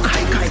crime,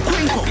 kai,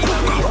 quinkle,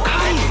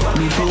 kai.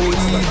 Me go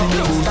easy, me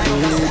go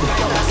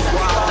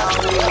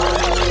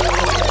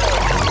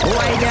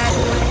Why that?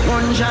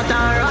 One shot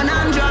and run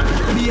and drop.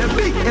 Be a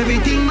big,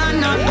 everything man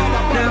not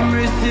them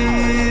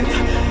receive.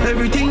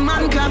 Everything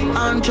man clap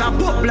and chop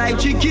up like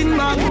chicken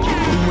back.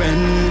 When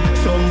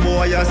some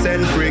boy a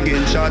sell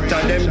friggin' shot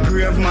at them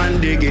grave man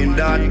digging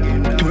that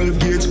 12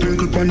 gauge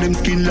sprinkle on them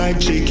skin like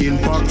chicken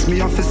pox. Me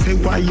have to say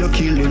why you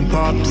killing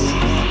pops.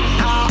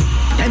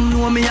 Them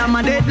know me I'm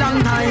a dead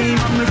long time.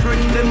 My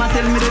friend them a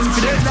tell me them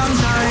for dead long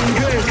time.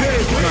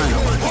 Man,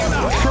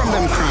 from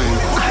them crime.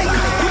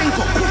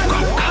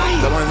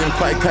 The one them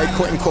kai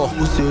kwenko,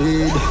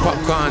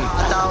 popcorn,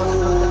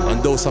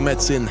 and dose of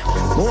medicine.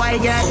 Boy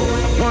get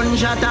one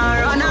shot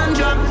and run and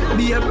drop.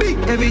 Be a big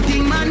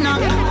everything man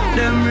knock.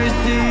 Them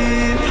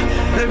receive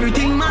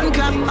everything man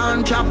clap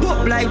and chop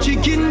up like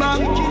chicken back.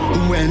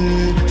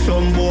 When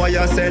some boy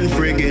a sell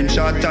friggin'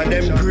 shot at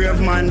them grave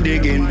man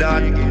digging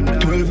that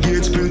 12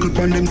 gauge sprinkle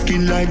on them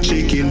skin like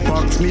chicken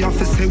pox. Me have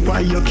to say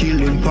why you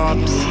killing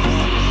pops.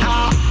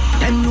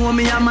 Them know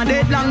me I'm a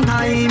dead long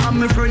time. And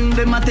my friend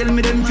them a tell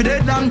me them for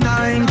dead long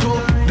time too.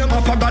 Them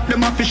a forgot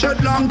them a fi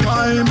shed long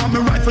time. And my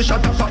rifle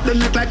shot up up them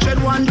neck like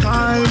shed one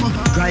time.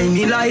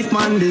 Grimy life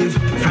man live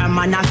from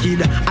man a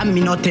kid. And me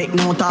no take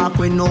no talk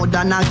when no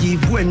than a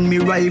give. When me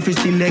rifle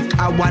select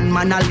a one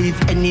man a live.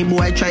 Any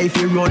boy try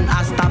fi run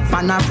a stop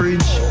on a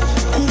fridge.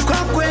 Cook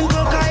up when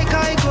go kai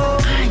go.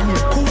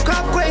 Cook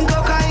up when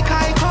go kai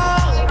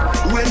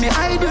go. When me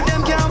hide you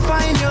them can't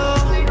find you.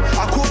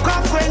 I cook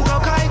up when go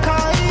kai.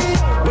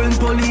 When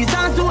police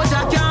and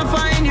soldier can't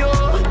find you,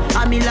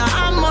 Amila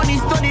and money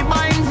study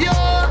binds you.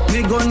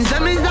 The guns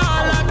them is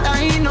all that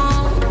I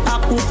know. I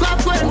cook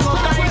up when go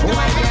carry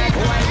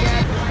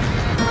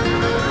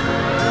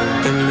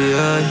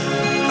NBA.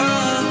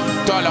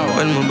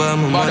 When my buy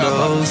my mother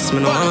house, me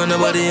no want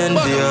nobody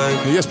envy.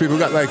 Yes, people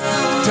got like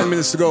 10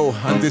 minutes to go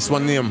on this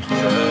one name.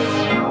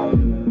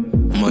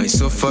 My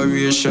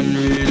sufferation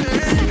real.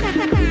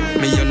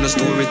 Me and the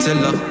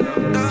storyteller.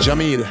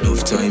 Jamil.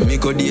 Enough time me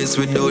go days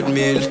without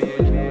meal.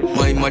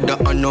 My mother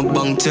and no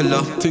bank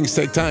teller. Things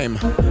take time.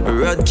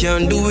 Rat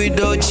can't do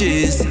without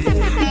cheese.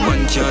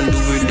 Man can't do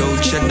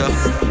without cheddar.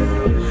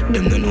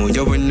 Them don't know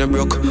you when you're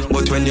broke,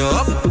 but when you're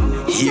up,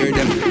 hear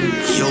them.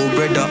 Yo,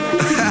 brother.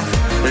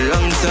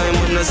 Long time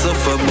when I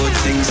suffer, but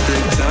things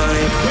take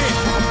time.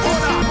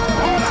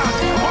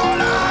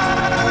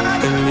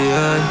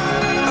 NBA.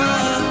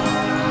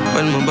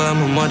 When I buy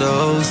my mother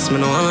house, me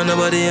no want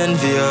nobody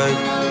envy.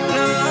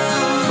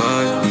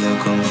 Far where I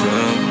come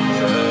from.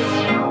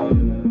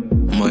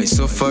 My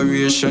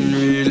sufferation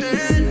real.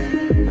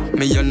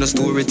 Me and the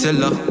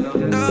storyteller.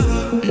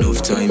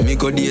 Enough time me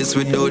go days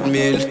without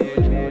meal.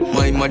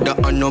 My mother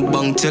and no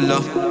bank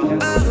teller.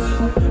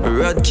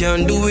 Rat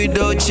can't do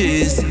without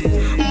cheese.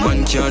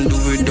 Man can't do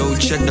without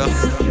cheddar.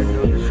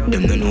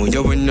 Them don't know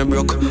you when you're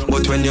broke,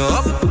 but when you're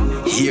up,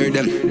 hear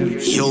them.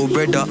 Yo,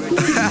 brother.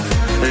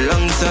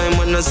 Long time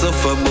when I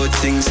suffer, but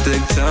things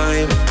take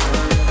time.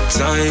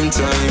 Time.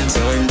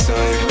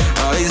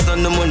 Eyes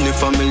on the money,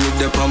 family,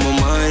 they're on my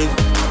mind.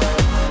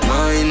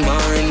 Mine.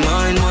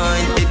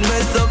 It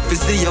mess up to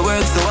see you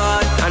work so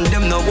hard, and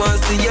them no want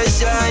see you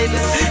shine.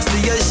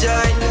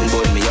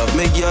 But me have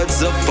my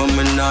guards up and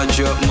me not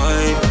drop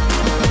mine.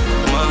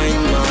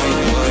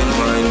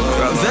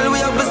 Ravel, we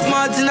have a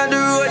smart in the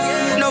road.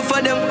 No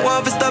for them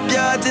want to stop your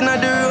heart in the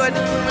road.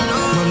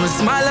 Man we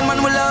smile and man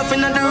we laugh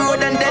in the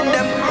road, and then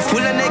them full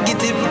of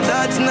negative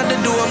thoughts in the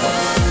dome.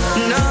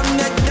 Now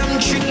make them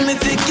trick me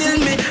to kill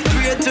me.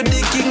 Pray to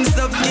the kings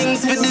of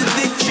kings for the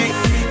victory.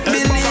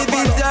 Believe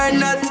it or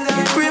not,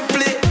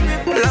 Ripley.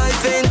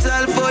 Life ain't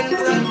all fun,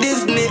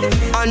 Disney.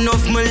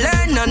 Enough me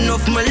learn.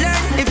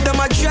 If them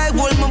a try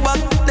hold me back,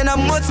 then I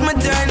must my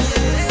turn.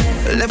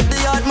 Left the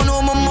yard, me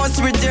know me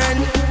must return.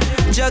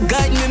 Just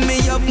guide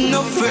me have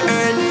enough for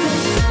earn.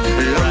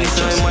 Long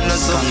time when I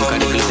suffer,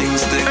 but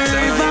things take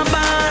time.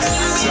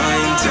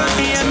 Time.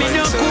 Hear me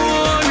no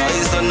cool.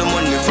 Eyes on the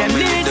money for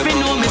me need to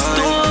know me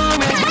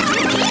story.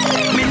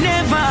 Me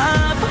never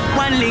have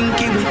one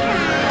linky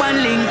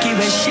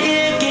with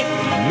shake it.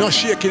 No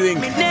shaky link.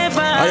 Me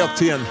never High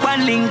octane.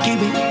 One linky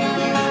with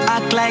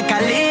act like a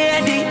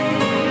lady.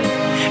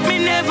 Me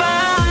never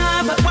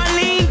have one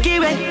linky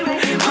with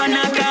man I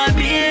call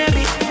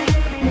baby.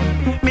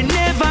 Me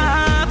never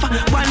have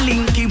one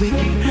linky with,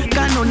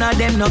 'cause none of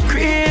them no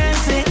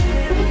crazy.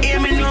 Hear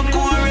me no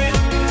corey.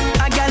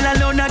 A gal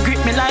alone a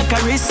grip me like a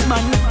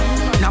wristman.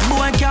 No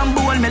boy can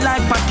bowl me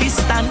like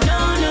Pakistan.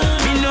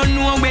 Me no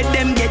know where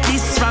them get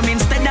this from.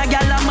 Instead a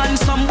gal a man,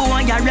 some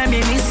boy a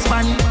reminisce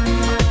man.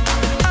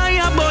 I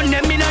a bun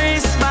them in a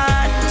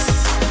response.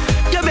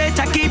 You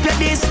better keep your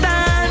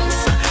distance.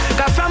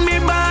 'Cause from me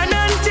born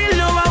until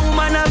now a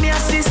woman a me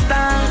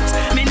assistant.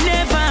 Me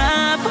never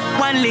have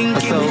one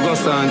linky with,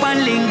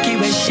 one linky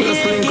with shake.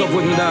 Just link up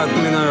with me dog,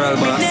 mineral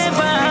boss. Me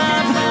never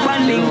have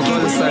one linky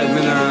with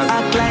mineral.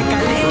 act like a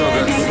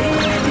lady.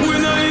 We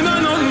know you know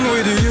nothing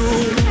with you.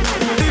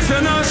 If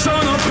you're not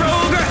showing no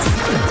progress.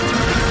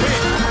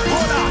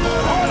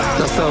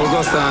 That's how it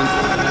goes on.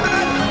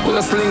 We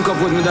just link up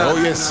with me dog.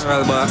 Oh yes,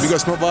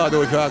 because no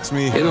bother if you ask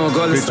me. You know,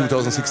 go in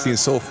 2016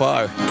 so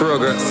far.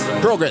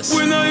 Progress.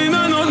 We know you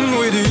know nothing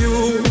with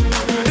you.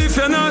 If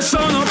you're not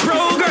showing no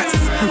progress.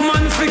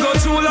 Man, figure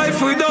through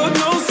life without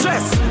no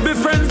stress. Be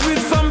friends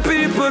with some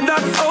people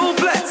that's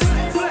hopeless.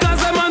 'Cause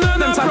them are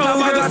none of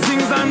progress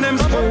things and them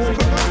spoon.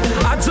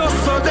 I just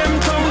saw them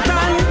tongue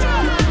tan.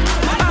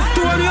 Ask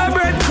where your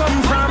bread come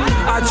from.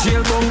 A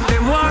jail bunk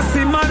them want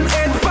see man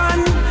head pan.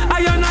 A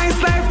your nice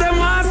life them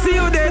want see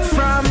you dead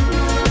from.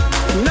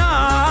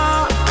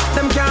 Nah,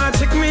 them can't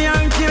check me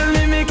and kill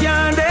me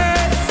can't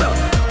dead so.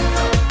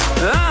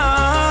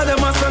 Them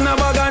must send a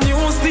bag of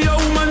news to your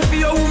woman for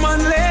your woman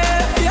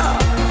left, yeah.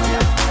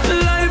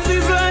 Life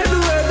is like the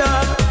weather.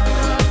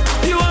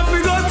 You have to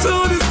go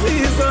through the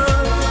season.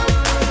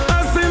 A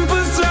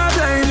simple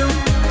strategy.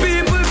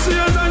 People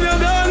change and you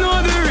don't know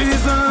the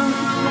reason.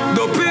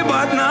 The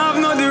people now have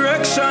no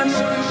direction.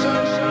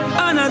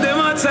 And them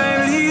a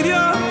time lead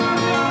you.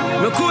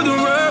 Me couldn't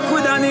work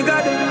with a nigga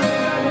there.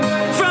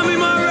 From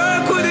him I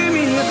work with him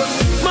evil.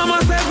 Mama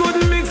said good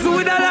mix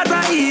with a lot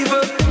of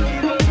evil.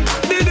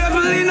 The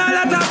devil in a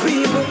lot of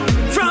people.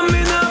 From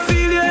me now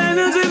feel your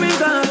energy me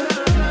gone.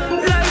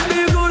 Life be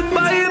good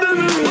Bible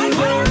me read.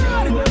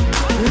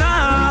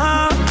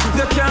 Nah,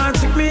 you can't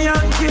trick me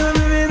and kill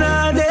me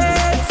nah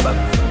dead.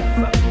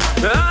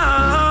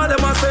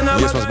 Them a send a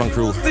Yes, Mass Bank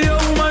Crew.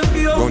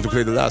 Going to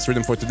play the last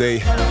rhythm for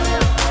today.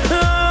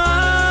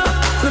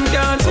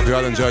 Hope you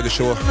all enjoyed the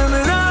show.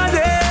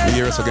 We'll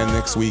hear us again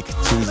next week,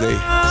 Tuesday,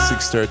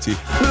 6:30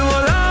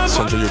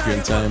 Central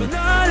European Time,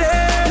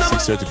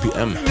 6:30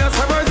 p.m.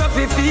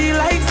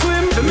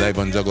 Live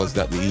on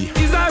jugglers.de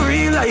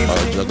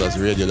or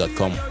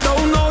jugglersradio.com.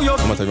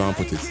 No matter how you want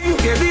to put it.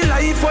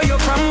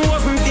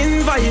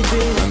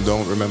 And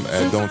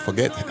don't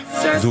forget,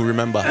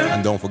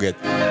 and don't forget,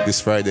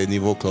 this Friday,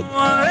 Niveau Club,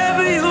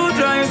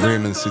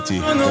 Raymond City,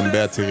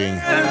 Gambia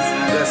Ring.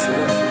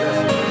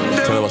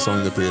 Tell us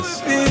on the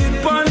place.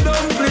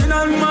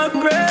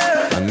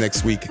 And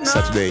next week,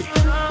 Saturday,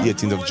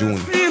 18th of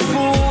June,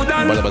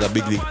 Badda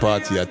Big League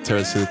Party at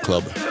Terrace Hill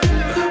Club.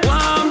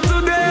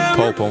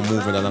 Pow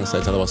movement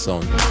alongside Talawa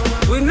Sound.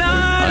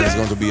 And it's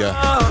going to be a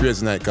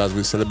crazy night because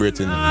we're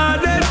celebrating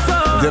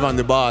Devon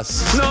the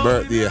Boss'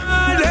 birthday.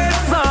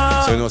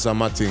 So you know some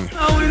mad thing.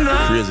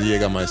 Crazy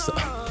Jägermeister.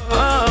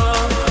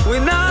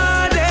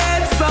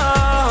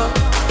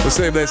 We'll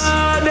say this.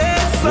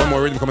 One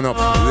more rhythm coming up.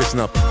 Listen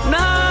up.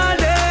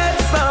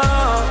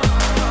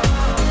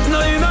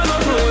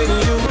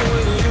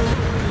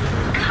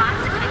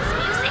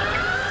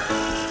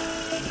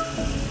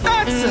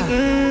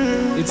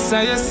 It's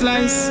Higher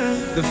Slice,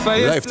 the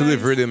fire. Life to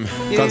live rhythm,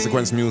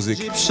 Consequence music,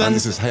 and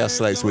this is Higher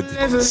Slice with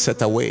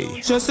Set Away.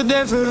 Just the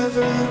devil.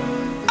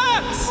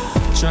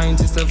 Trying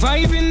to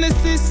survive in the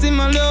system,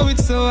 although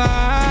it's so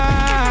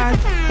hard.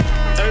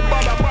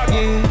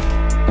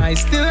 Yeah, I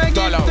still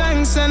give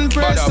thanks and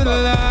praise to the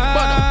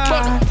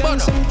Lord.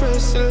 Thanks and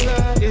praise to the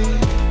Lord.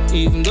 Yeah.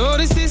 Even though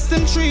the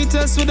system treats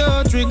us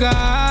without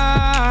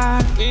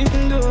regard.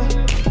 Even though,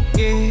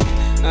 yeah.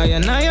 I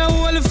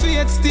hold the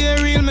faith, stay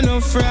real, me no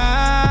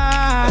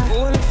fraud.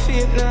 Hold the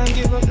faith, now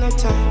give up no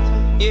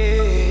time.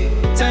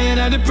 Yeah. Tired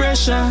of the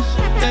pressure,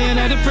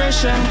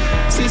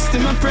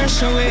 system of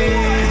pressure, way.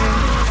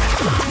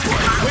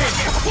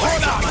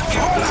 Hold on.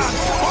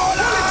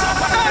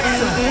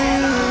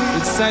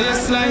 It's Higher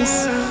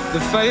Slice, the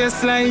fire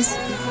slice,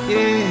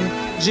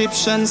 yeah.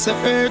 Egyptians of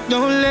earth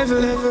don't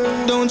level,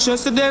 don't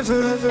trust the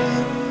devil.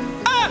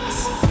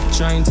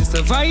 Trying to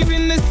survive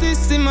in the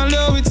system,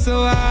 although it's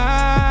so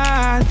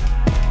hard.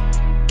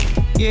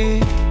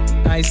 Yeah,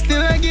 I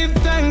still give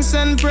thanks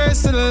and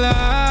praise to the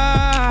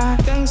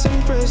Lord. Thanks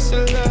and praise to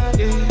the Lord.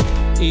 Yeah.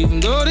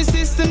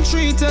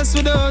 treat us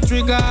without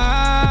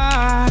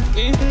regard.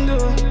 Even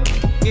though,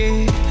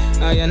 yeah,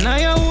 I and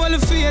I hold the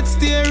faith,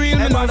 stay real,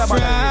 me no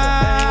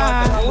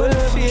fraud. Hold the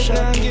faith,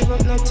 not give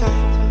up no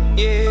time.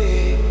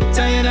 Yeah,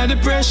 tired of the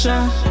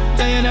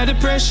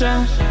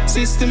pressure,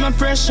 system of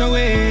pressure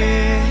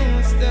way.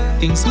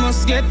 Things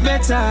must get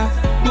better.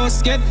 No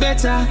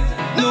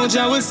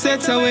Jah will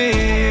set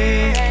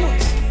away.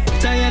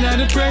 Tired of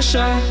the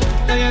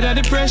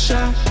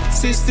pressure,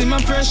 system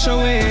of pressure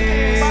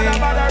way.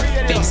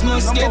 Things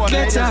must get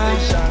better.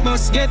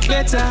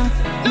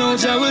 No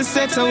Jah will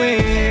set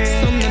away.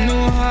 Some don't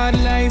know hard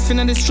life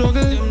in the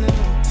struggle.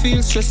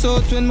 Feel stressed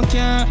out when I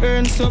can't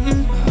earn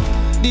something.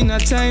 Dinner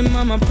time,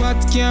 mama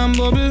pot can't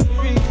bubble.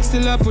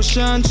 Still I push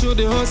on through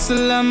the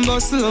hustle and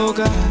bustle, oh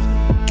God.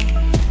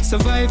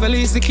 Survival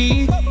is the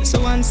key. So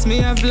once me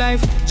have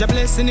life, Jah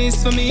blessing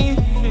is for me.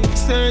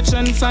 Search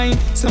and find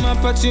some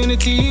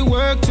opportunity.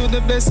 Work to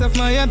the best of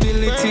my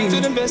ability.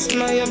 Yeah.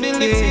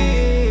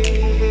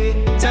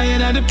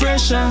 Tired of the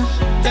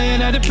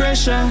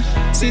pressure.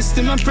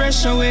 System of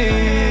pressure way.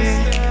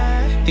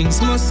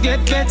 Things must get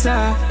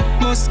better.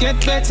 No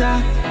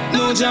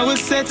Jah will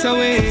set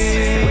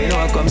away. We know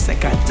I come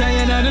second.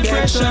 Tired of the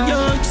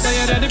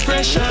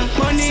pressure.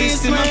 Money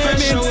system of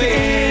pressure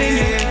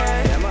way.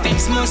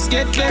 Things must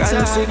get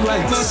better.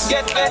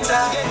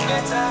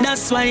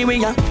 That's why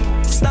we are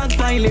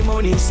stockpile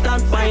money,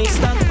 stockpile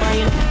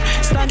money,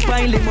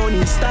 stockpile.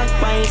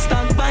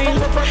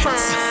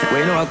 We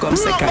know I come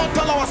second.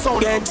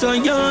 Get to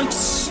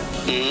youths.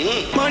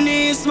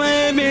 Money is my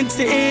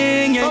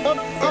everything.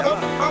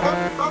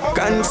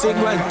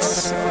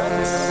 Consequence.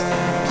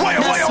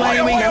 That's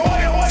why we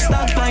are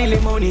stockpile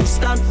money,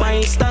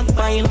 stockpile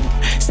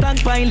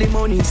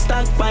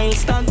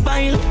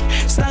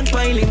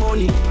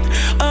money.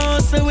 Oh,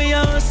 so we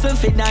also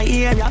fit that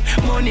area.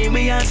 Money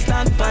we are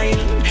stockpile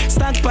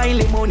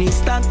money,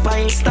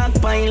 stockpile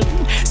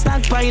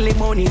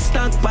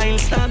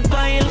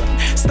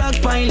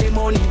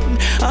money.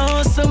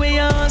 Oh, so we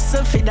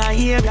also fit that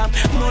area.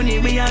 Money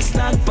we are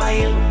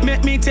stockpile.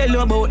 Make me tell you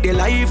about the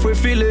life we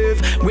feel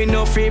live. We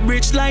no free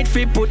bridge light,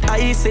 we put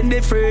ice in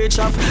the fridge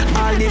of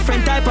all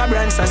different type of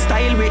brands and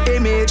style with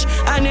image.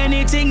 And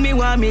anything me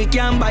want me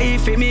can buy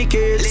for me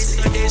kids.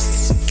 Listen to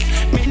this.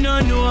 Me no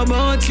know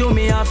about you,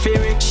 me a fi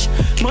rich.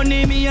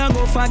 Money me a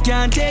go for,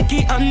 can't take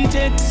it and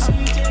text.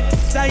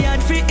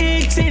 Tired fi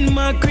eating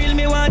mackerel,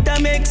 me want a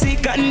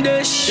Mexican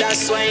dish.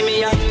 That's why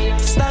me a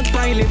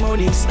stockpile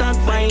money,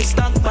 stockpile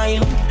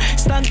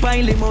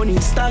money.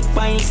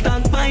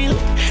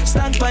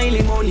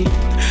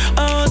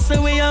 Oh,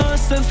 so we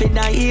also fit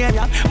that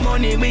area.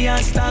 Money we a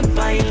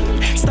stockpile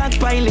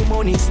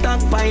money,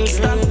 stockpile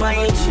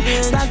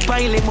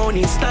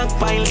money.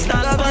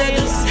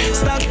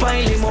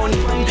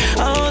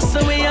 Oh, so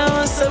we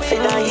also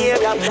fit that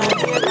area.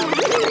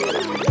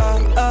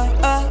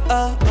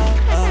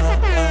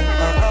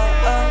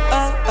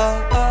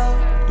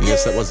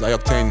 Yes, that was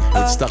Ioctane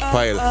with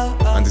Stockpile,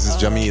 and this is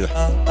Jamil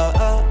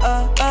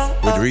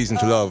with Reason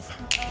to Love.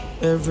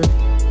 Every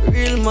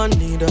real man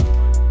need a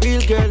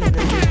real girl, and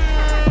every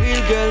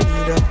real girl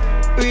need a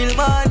real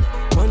man.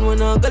 Man,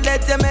 when I go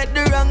let you make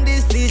the wrong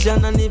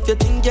decision, and if you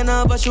think you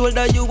have a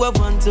shoulder, you have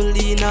one to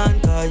lean on.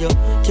 Cause you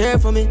care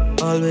for me,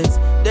 always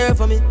there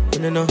for me.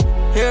 When you know,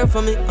 here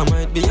for me, I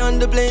might be on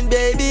the plane,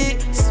 baby.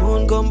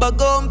 Soon come back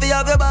home, fi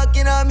have your back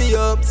in on me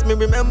ups. Me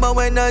remember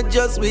when I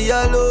just we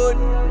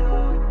alone.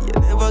 You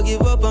never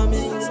give up on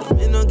me, so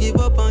me no give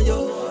up on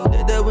you.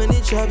 You're there when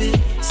it's shabby,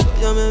 so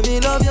you make me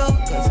love you.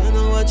 Cause you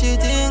know what she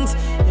thinks,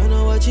 you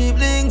know what she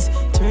blinks.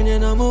 Turn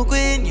you on my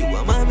queen, you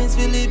are my Miss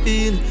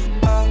Philippine.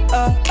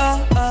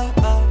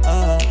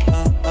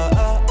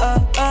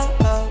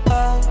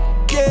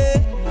 Yeah.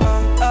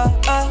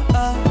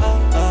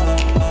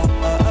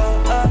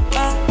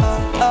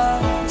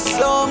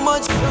 So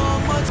much.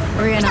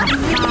 Rain and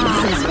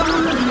fall,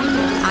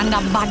 and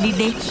a body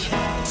ditch.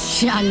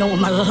 I know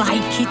me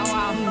like it.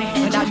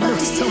 But I do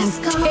some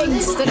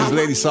things to This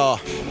lady saw.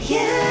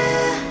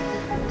 Yeah.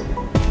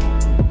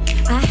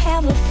 I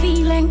have a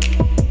feeling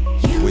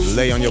We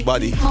lay on your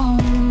body.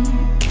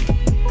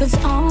 Cause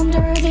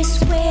under this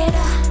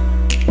weather,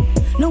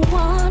 no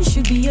one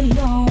should be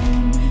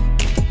alone.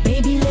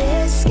 Baby,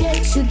 let's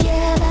get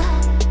together.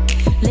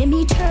 Let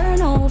me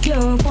turn off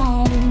your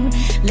phone.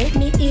 Let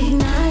me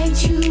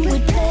ignite you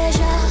with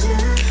pleasure.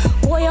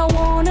 Boy, I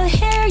wanna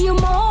hear you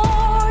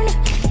mourn.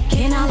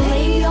 Can I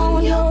lay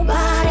on your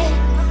body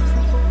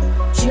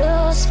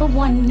just for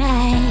one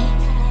night?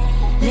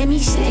 Let me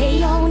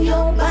stay on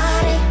your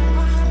body,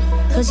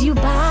 cause your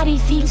body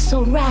feels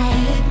so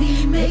right.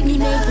 Let me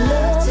make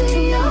love to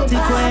your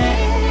body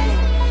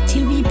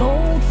till we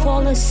both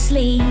fall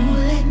asleep.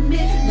 Let me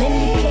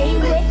play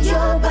with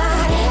your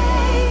body.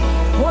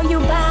 Boy,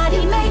 your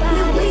body make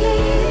me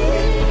weak.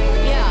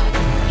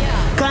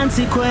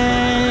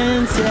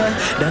 Consequence, yeah.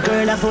 The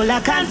girl are full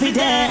of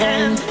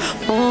confidence.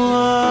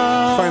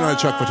 Oh. Final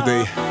track for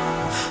today.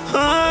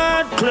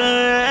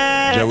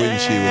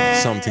 Jawinchi with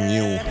Something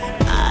New.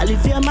 All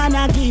if your man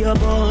a give your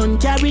bone,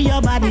 carry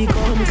your body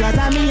come, cause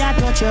I me a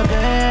touch your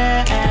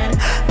girl.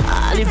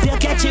 All if you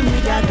catch him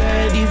with a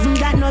girl, even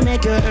that no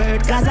make you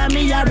hurt. Cause I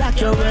me a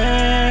rock your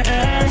world.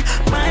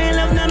 My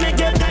love no make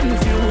you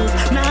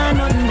confused. Nah,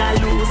 nothing I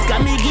lose.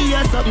 Can me give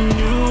you something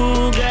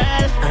new,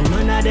 girl. And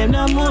none of them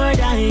no more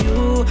than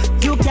you.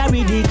 You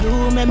carry the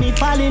glue, make me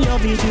fall in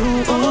love with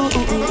you.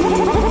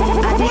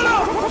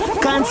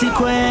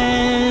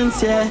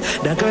 Consequence, yeah.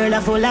 The girl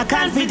are full of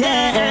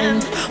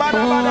confidence. Badda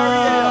Radio,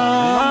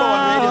 number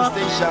one radio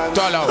station.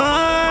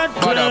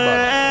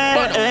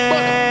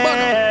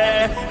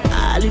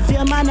 All if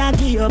your man a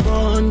give you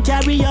bone,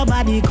 carry your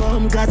body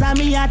come, cause I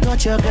me a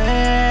touch your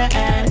girl.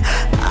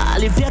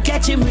 All if you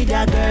catch him with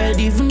a girl,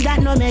 even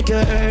that no make you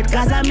hurt,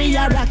 cause I me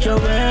a rock your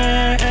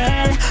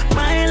world.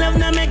 My love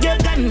no make you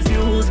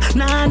confused,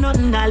 nah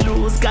nothing I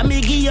lose, can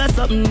me give you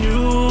something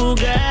new,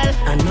 girl.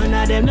 And none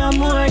of them no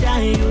more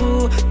than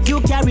you. You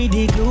carry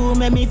the glue,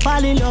 make me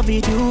fall in love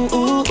with you.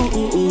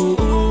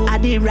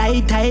 At the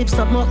right type,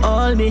 something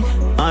hold me.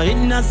 I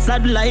ain't not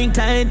sad like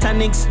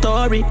Titanic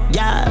story.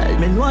 Yeah,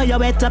 me know you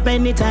wet up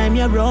anytime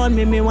you run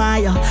me why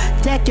you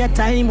take your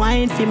time,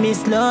 wine for me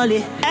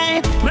slowly.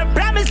 Hey, me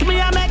promise me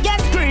I make you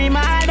scream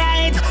all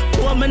night.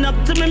 Woman up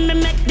to me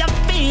make you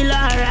feel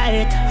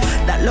alright.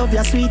 That love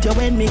you sweet, you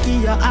when me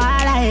give you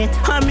alright.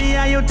 And me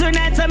and you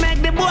tonight to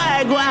make the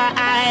boy go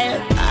high.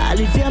 All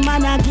if your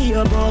man a give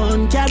you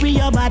bone, carry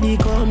your body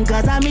come,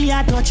 cause I me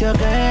a touch your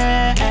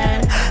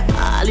girl.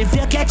 All if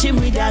you catch him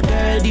with a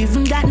girl,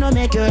 even that no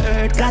make you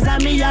hurt, cause I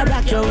me a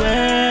rock your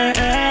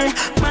world.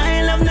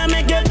 My love no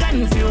make you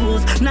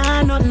confused,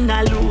 nah nothing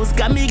I lose,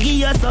 can me give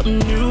you something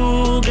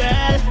new,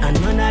 girl. And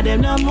none of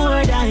them no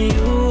more than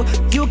you.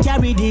 You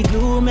carry the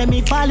glue, make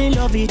me fall in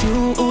love with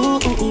you.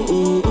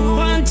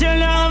 Want your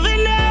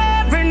loving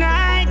every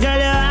night, girl,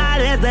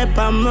 you always up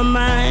on my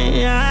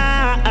mind.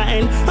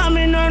 I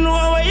mean, don't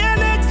know where your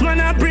next man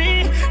a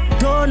bring.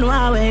 Don't know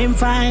how him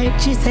fight.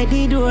 She said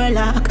the door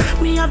lock.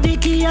 Me have the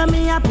key and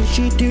me a push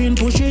it in,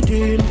 push it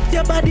in.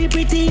 Your body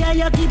pretty and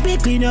you keep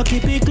it clean, you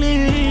keep it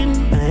clean.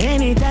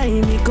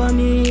 Anytime me come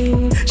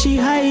in, she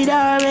hide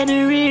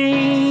already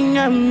ring.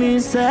 I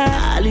miss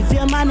her. All if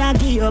your man a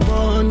give you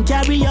bone,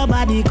 carry your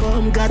body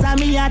come, cause I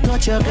me a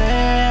touch your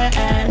girl.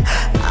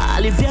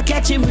 All if you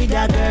catch him with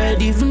a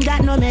girl, even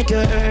that no make you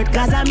hurt,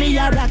 cause I me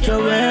a rock your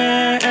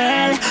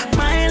world.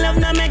 My love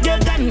no make you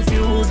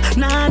confused,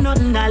 nah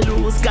nothing I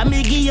lose, can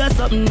me give you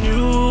something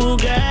new,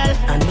 girl.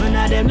 And none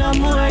of them no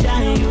more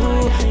than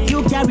you.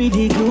 You carry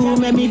the glue,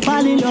 make me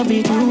fall in love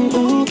with you.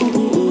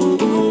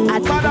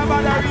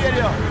 Badda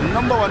Radio,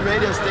 number one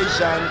radio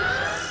station.